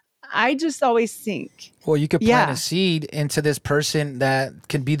 I just always think. Well, you could plant a seed into this person that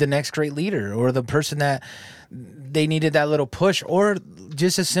could be the next great leader, or the person that they needed that little push, or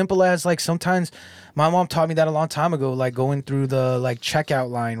just as simple as like sometimes my mom taught me that a long time ago, like going through the like checkout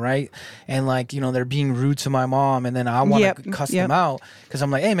line, right? And like, they're being rude to my mom, and then I want to cuss them out because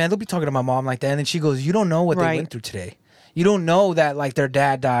I'm like, hey man, don't be talking to my mom like that. And then she goes, you don't know what they went through today. You don't know that like their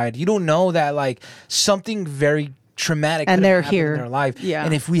dad died. You don't know that like something very traumatic and they're here in their life. Yeah.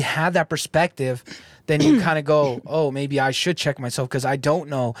 And if we have that perspective, then you kind of go, oh, maybe I should check myself because I don't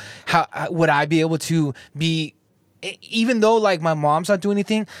know how would I be able to be, even though like my mom's not doing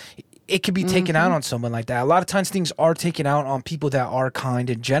anything, it could be taken out on someone like that. A lot of times things are taken out on people that are kind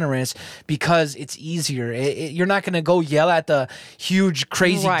and generous because it's easier. You're not going to go yell at the huge,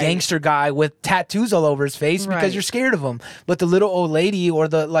 crazy gangster guy with tattoos all over his face because you're scared of him. But the little old lady or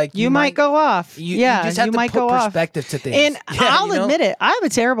the like... You might go off. You just have to put perspective to things. And I'll admit it. I have a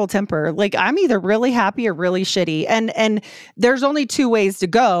terrible temper. Like I'm either really happy or really shitty. And there's only 2 ways to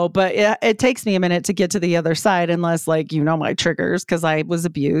go, but it takes me a minute to get to the other side unless like, my triggers because I was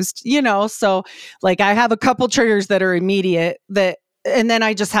abused. So like I have a couple triggers that are immediate and then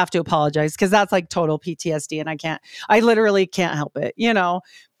I just have to apologize because that's like total PTSD and I literally can't help it,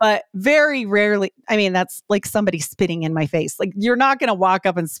 but very rarely, that's like somebody spitting in my face. Like you're not going to walk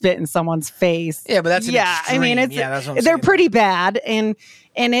up and spit in someone's face. Yeah, but that's an extreme. That's what I'm they're pretty bad and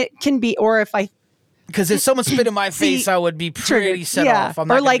it can be, or if I, because if someone spit in my face, I would be pretty set off. I'm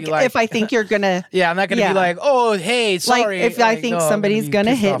not or like if I think you're going to... I'm not going to be like, oh, hey, sorry. Like if I think somebody's going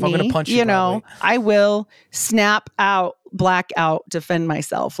to hit me, I'm going to punch you I will snap out, black out, defend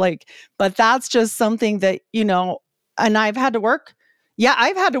myself. But that's just something that, and I've had to work. Yeah,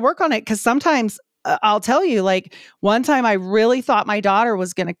 I've had to work on it because sometimes... I'll tell you, like one time I really thought my daughter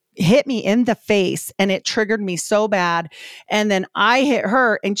was going to hit me in the face and it triggered me so bad. And then I hit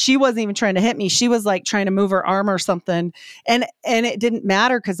her and she wasn't even trying to hit me. She was like trying to move her arm or something. And it didn't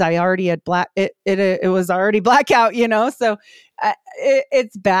matter because I already had it was already blackout, So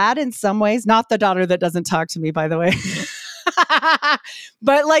it's bad in some ways. Not the daughter that doesn't talk to me, by the way.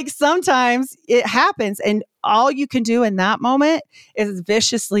 But like sometimes it happens and all you can do in that moment is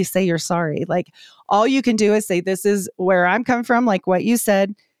viciously say you're sorry. Like all you can do is say, this is where I'm coming from. Like what you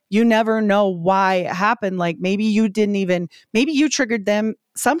said, you never know why it happened. Like maybe you triggered them.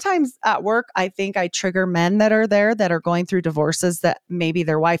 Sometimes at work, I think I trigger men that are there that are going through divorces that maybe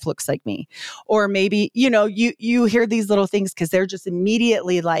their wife looks like me, or maybe, you hear these little things because they're just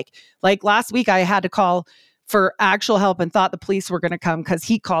immediately like last week I had to call for actual help and thought the police were going to come because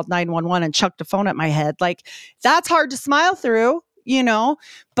he called 911 and chucked a phone at my head. Like, that's hard to smile through, you know,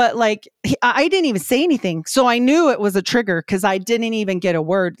 but like, I didn't even say anything. So I knew it was a trigger because I didn't even get a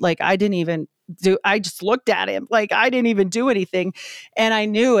word. Like, I just looked at him. Like, I didn't even do anything. And I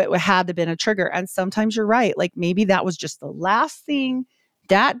knew it had to have been a trigger. And sometimes you're right. Like, maybe that was just the last thing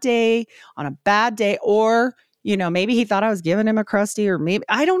that day on a bad day, or, you know, maybe he thought I was giving him a crusty, or maybe,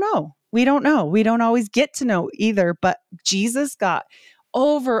 I don't know. We don't know. We don't always get to know either, but Jesus got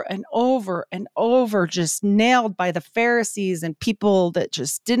over and over and over just nailed by the Pharisees and people that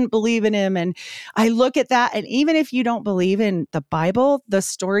just didn't believe in him. And I look at that, and even if you don't believe in the Bible, the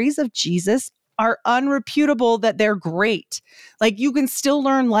stories of Jesus are unreputable that they're great. Like, you can still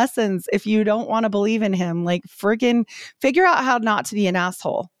learn lessons if you don't want to believe in him. Like, friggin' figure out how not to be an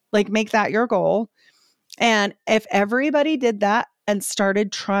asshole. Like, make that your goal. And if everybody did that and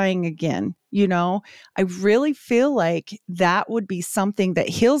started trying again, you know, I really feel like that would be something that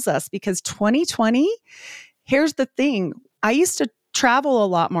heals us, because 2020, here's the thing. I used to travel a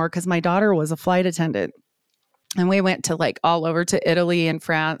lot more because my daughter was a flight attendant, and we went to like all over to Italy and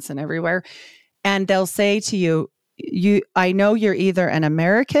France and everywhere. And they'll say to you, I know you're either an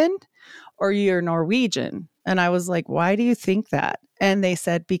American or you're Norwegian. And I was like, why do you think that? And they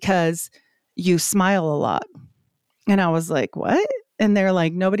said, because you smile a lot. And I was like, what? And they're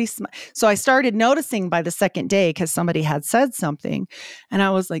like, nobody smiles. So I started noticing by the second day, because somebody had said something. And I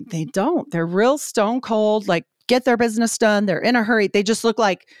was like, they don't. They're real stone cold, like, get their business done. They're in a hurry. They just look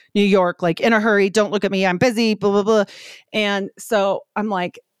like New York, like, in a hurry. Don't look at me. I'm busy, blah, blah, blah. And so I'm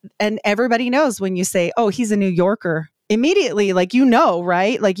like, and everybody knows when you say, oh, he's a New Yorker, immediately, like, you know,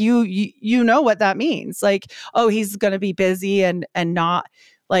 right? Like, you know what that means. Like, oh, he's going to be busy and not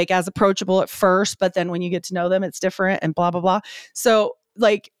like as approachable at first, but then when you get to know them, it's different, and blah, blah, blah. So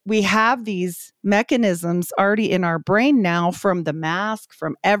like, we have these mechanisms already in our brain now, from the mask,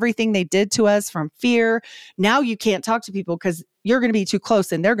 from everything they did to us, from fear. Now you can't talk to people because you're going to be too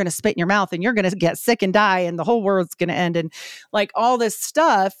close, and they're going to spit in your mouth, and you're going to get sick and die, and the whole world's going to end. And like, all this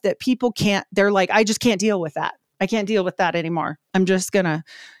stuff that people can't, they're like, I just can't deal with that. I can't deal with that anymore. I'm just going to,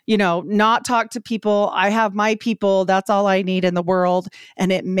 you know, not talk to people. I have my people. That's all I need in the world.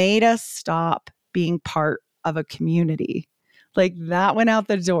 And it made us stop being part of a community. Like, that went out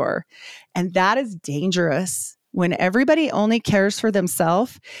the door. And that is dangerous when everybody only cares for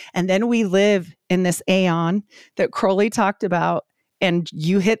themselves. And then we live in this aeon that Crowley talked about, and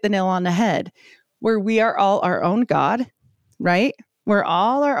you hit the nail on the head, where we are all our own God, right? We're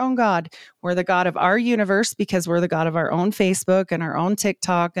all our own God. We're the God of our universe because we're the God of our own Facebook and our own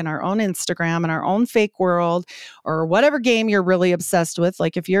TikTok and our own Instagram and our own fake world, or whatever game you're really obsessed with.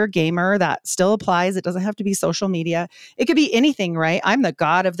 Like, if you're a gamer, that still applies. It doesn't have to be social media. It could be anything, right? I'm the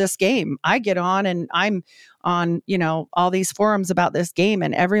God of this game. I get on and I'm on, you know, all these forums about this game,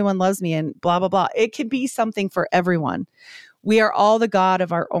 and everyone loves me, and blah, blah, blah. It could be something for everyone. We are all the God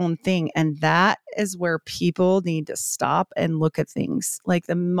of our own thing. And that is where people need to stop and look at things. Like,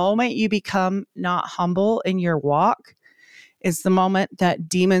 the moment you become not humble in your walk is the moment that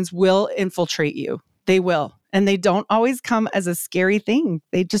demons will infiltrate you. They will. And they don't always come as a scary thing.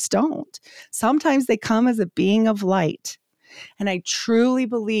 They just don't. Sometimes they come as a being of light. And I truly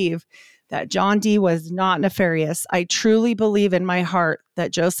believe that John Dee was not nefarious. I truly believe in my heart that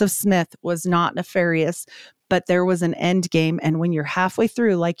Joseph Smith was not nefarious. But there was an end game. And when you're halfway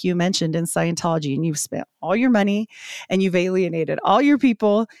through, like you mentioned in Scientology, and you've spent all your money, and you've alienated all your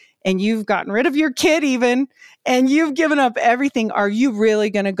people, and you've gotten rid of your kid even, and you've given up everything, are you really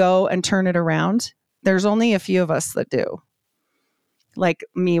going to go and turn it around? There's only a few of us that do. Like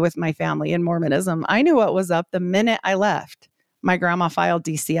me with my family in Mormonism. I knew what was up the minute I left. My grandma filed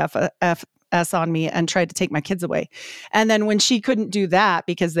DCFS on me and tried to take my kids away. And then when she couldn't do that,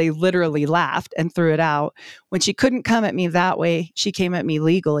 because they literally laughed and threw it out, when she couldn't come at me that way, she came at me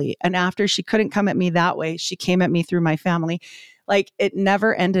legally. And after she couldn't come at me that way, she came at me through my family. Like, it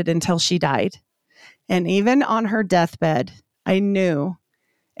never ended until she died. And even on her deathbed, I knew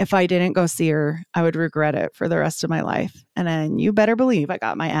if I didn't go see her, I would regret it for the rest of my life. And then you better believe I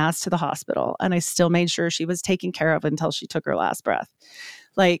got my ass to the hospital, and I still made sure she was taken care of until she took her last breath.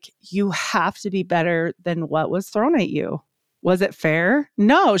 Like, you have to be better than what was thrown at you. Was it fair?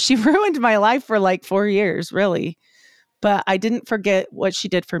 No, she ruined my life for like 4 years, really. But I didn't forget what she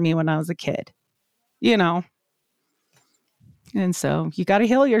did for me when I was a kid, you know? And so you got to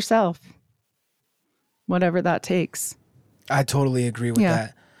heal yourself, whatever that takes. I totally agree with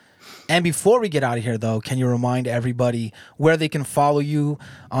that. And before we get out of here, though, can you remind everybody where they can follow you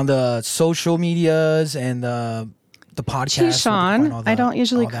on the social medias and the podcast? Gee, Sean, I don't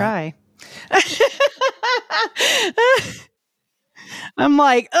usually cry. I'm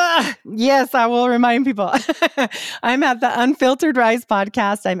like, yes, I will remind people. I'm at the Unfiltered Rise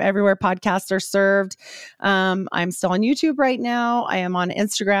podcast. I'm everywhere podcasts are served. I'm still on YouTube right now. I am on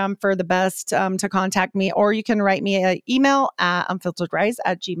Instagram for the best to contact me, or you can write me an email at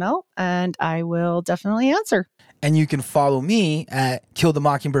unfilteredrise@gmail.com, and I will definitely answer. And you can follow me at Kill the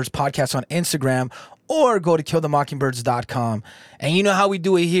Mockingbirds podcast on Instagram, or go to killthemockingbirds.com. And you know how we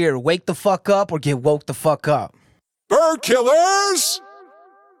do it here. Wake the fuck up or get woke the fuck up. Bird killers!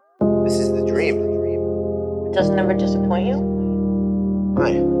 This is the dream. It doesn't ever disappoint you?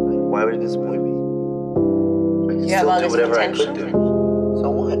 Why? Why would it disappoint me? I can You have still all do this whatever potential? I could do. So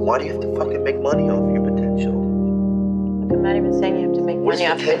what? Why do you have to fucking make money off your potential? I'm not even saying you have to make What money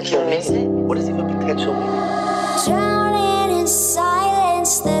does off it. potential You miss mean? it. What does even potential mean? Drowning in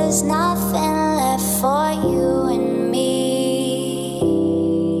silence, there's nothing left for you and me.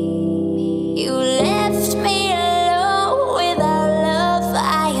 You left me alone without love.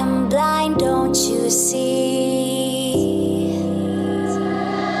 I am blind, don't you see?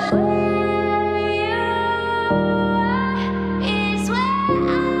 Where you are is where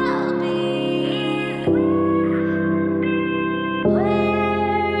I'll be. Where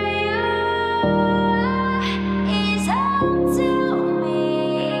you are is home to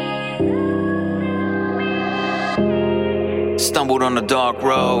me. Stumbled on the dark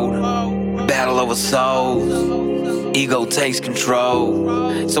road, battle over souls, ego takes control.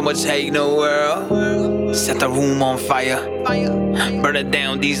 So much hate in the world, set the room on fire, burn it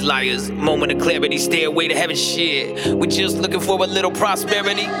down, these liars. Moment of clarity, stairway to heaven, shit. We just looking for a little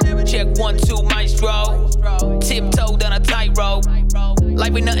prosperity. Check 1, 2, maestro, tiptoe down a tightrope.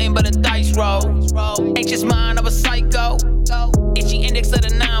 Life ain't nothing but a dice roll. Anxious mind of a psycho, itchy index of the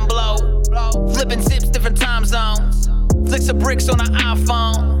 9 blow. Flipping zips, different time zones. Flicks of bricks on an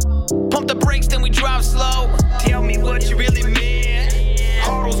iPhone. Pump the brakes, then we drive slow. Tell me what you really meant.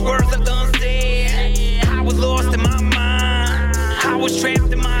 All those words left unsaid. I was lost in my mind. I was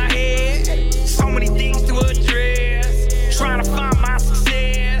trapped in my head. So many things to address. Trying to find my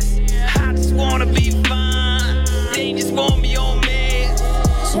success. I just wanna be fine. They just want me on meds.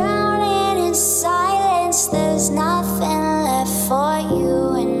 Drowning in silence, there's nothing left for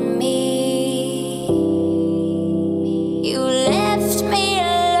you and me. You left me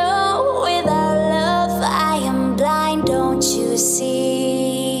alone without love. I am blind, don't you see?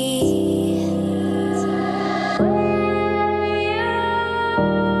 Where you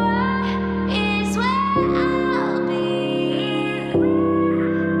are is where I'll be.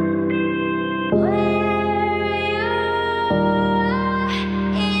 Where you are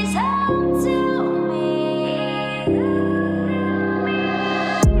is home to me.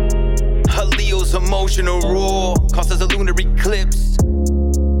 Leo's emotional roar causes a lunar eclipse.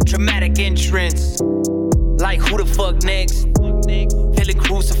 Dramatic entrance. Like who the fuck next? Feeling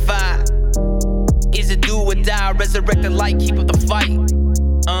crucified. Is it do or die? Resurrect the light, keep up the fight.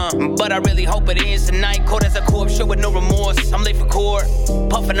 But I really hope it ends tonight. Cold as a corpse, show with no remorse. I'm late for court,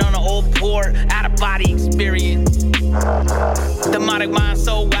 puffing on an old port. Out of body experience. Demonic mind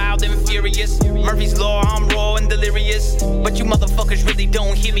so wild and furious. Murphy's Law, I'm raw and delirious. But you motherfuckers really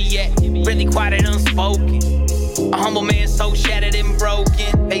don't hear me yet. Really quiet and unspoken. A humble man so shattered and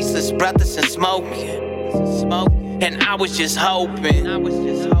broken. Faceless, breathless and smoking. And I was just hoping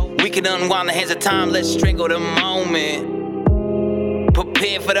we could unwind the hands of time. Let's strangle the moment.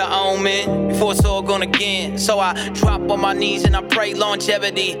 Prepare for the omen before it's all gone again. So I drop on my knees and I pray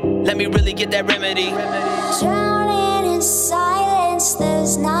longevity. Let me really get that remedy. Drowning in silence,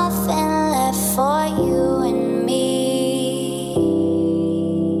 there's nothing left for you and me.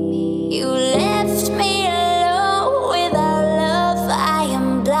 You left me alone without love. I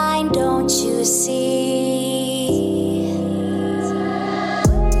am blind, don't you see?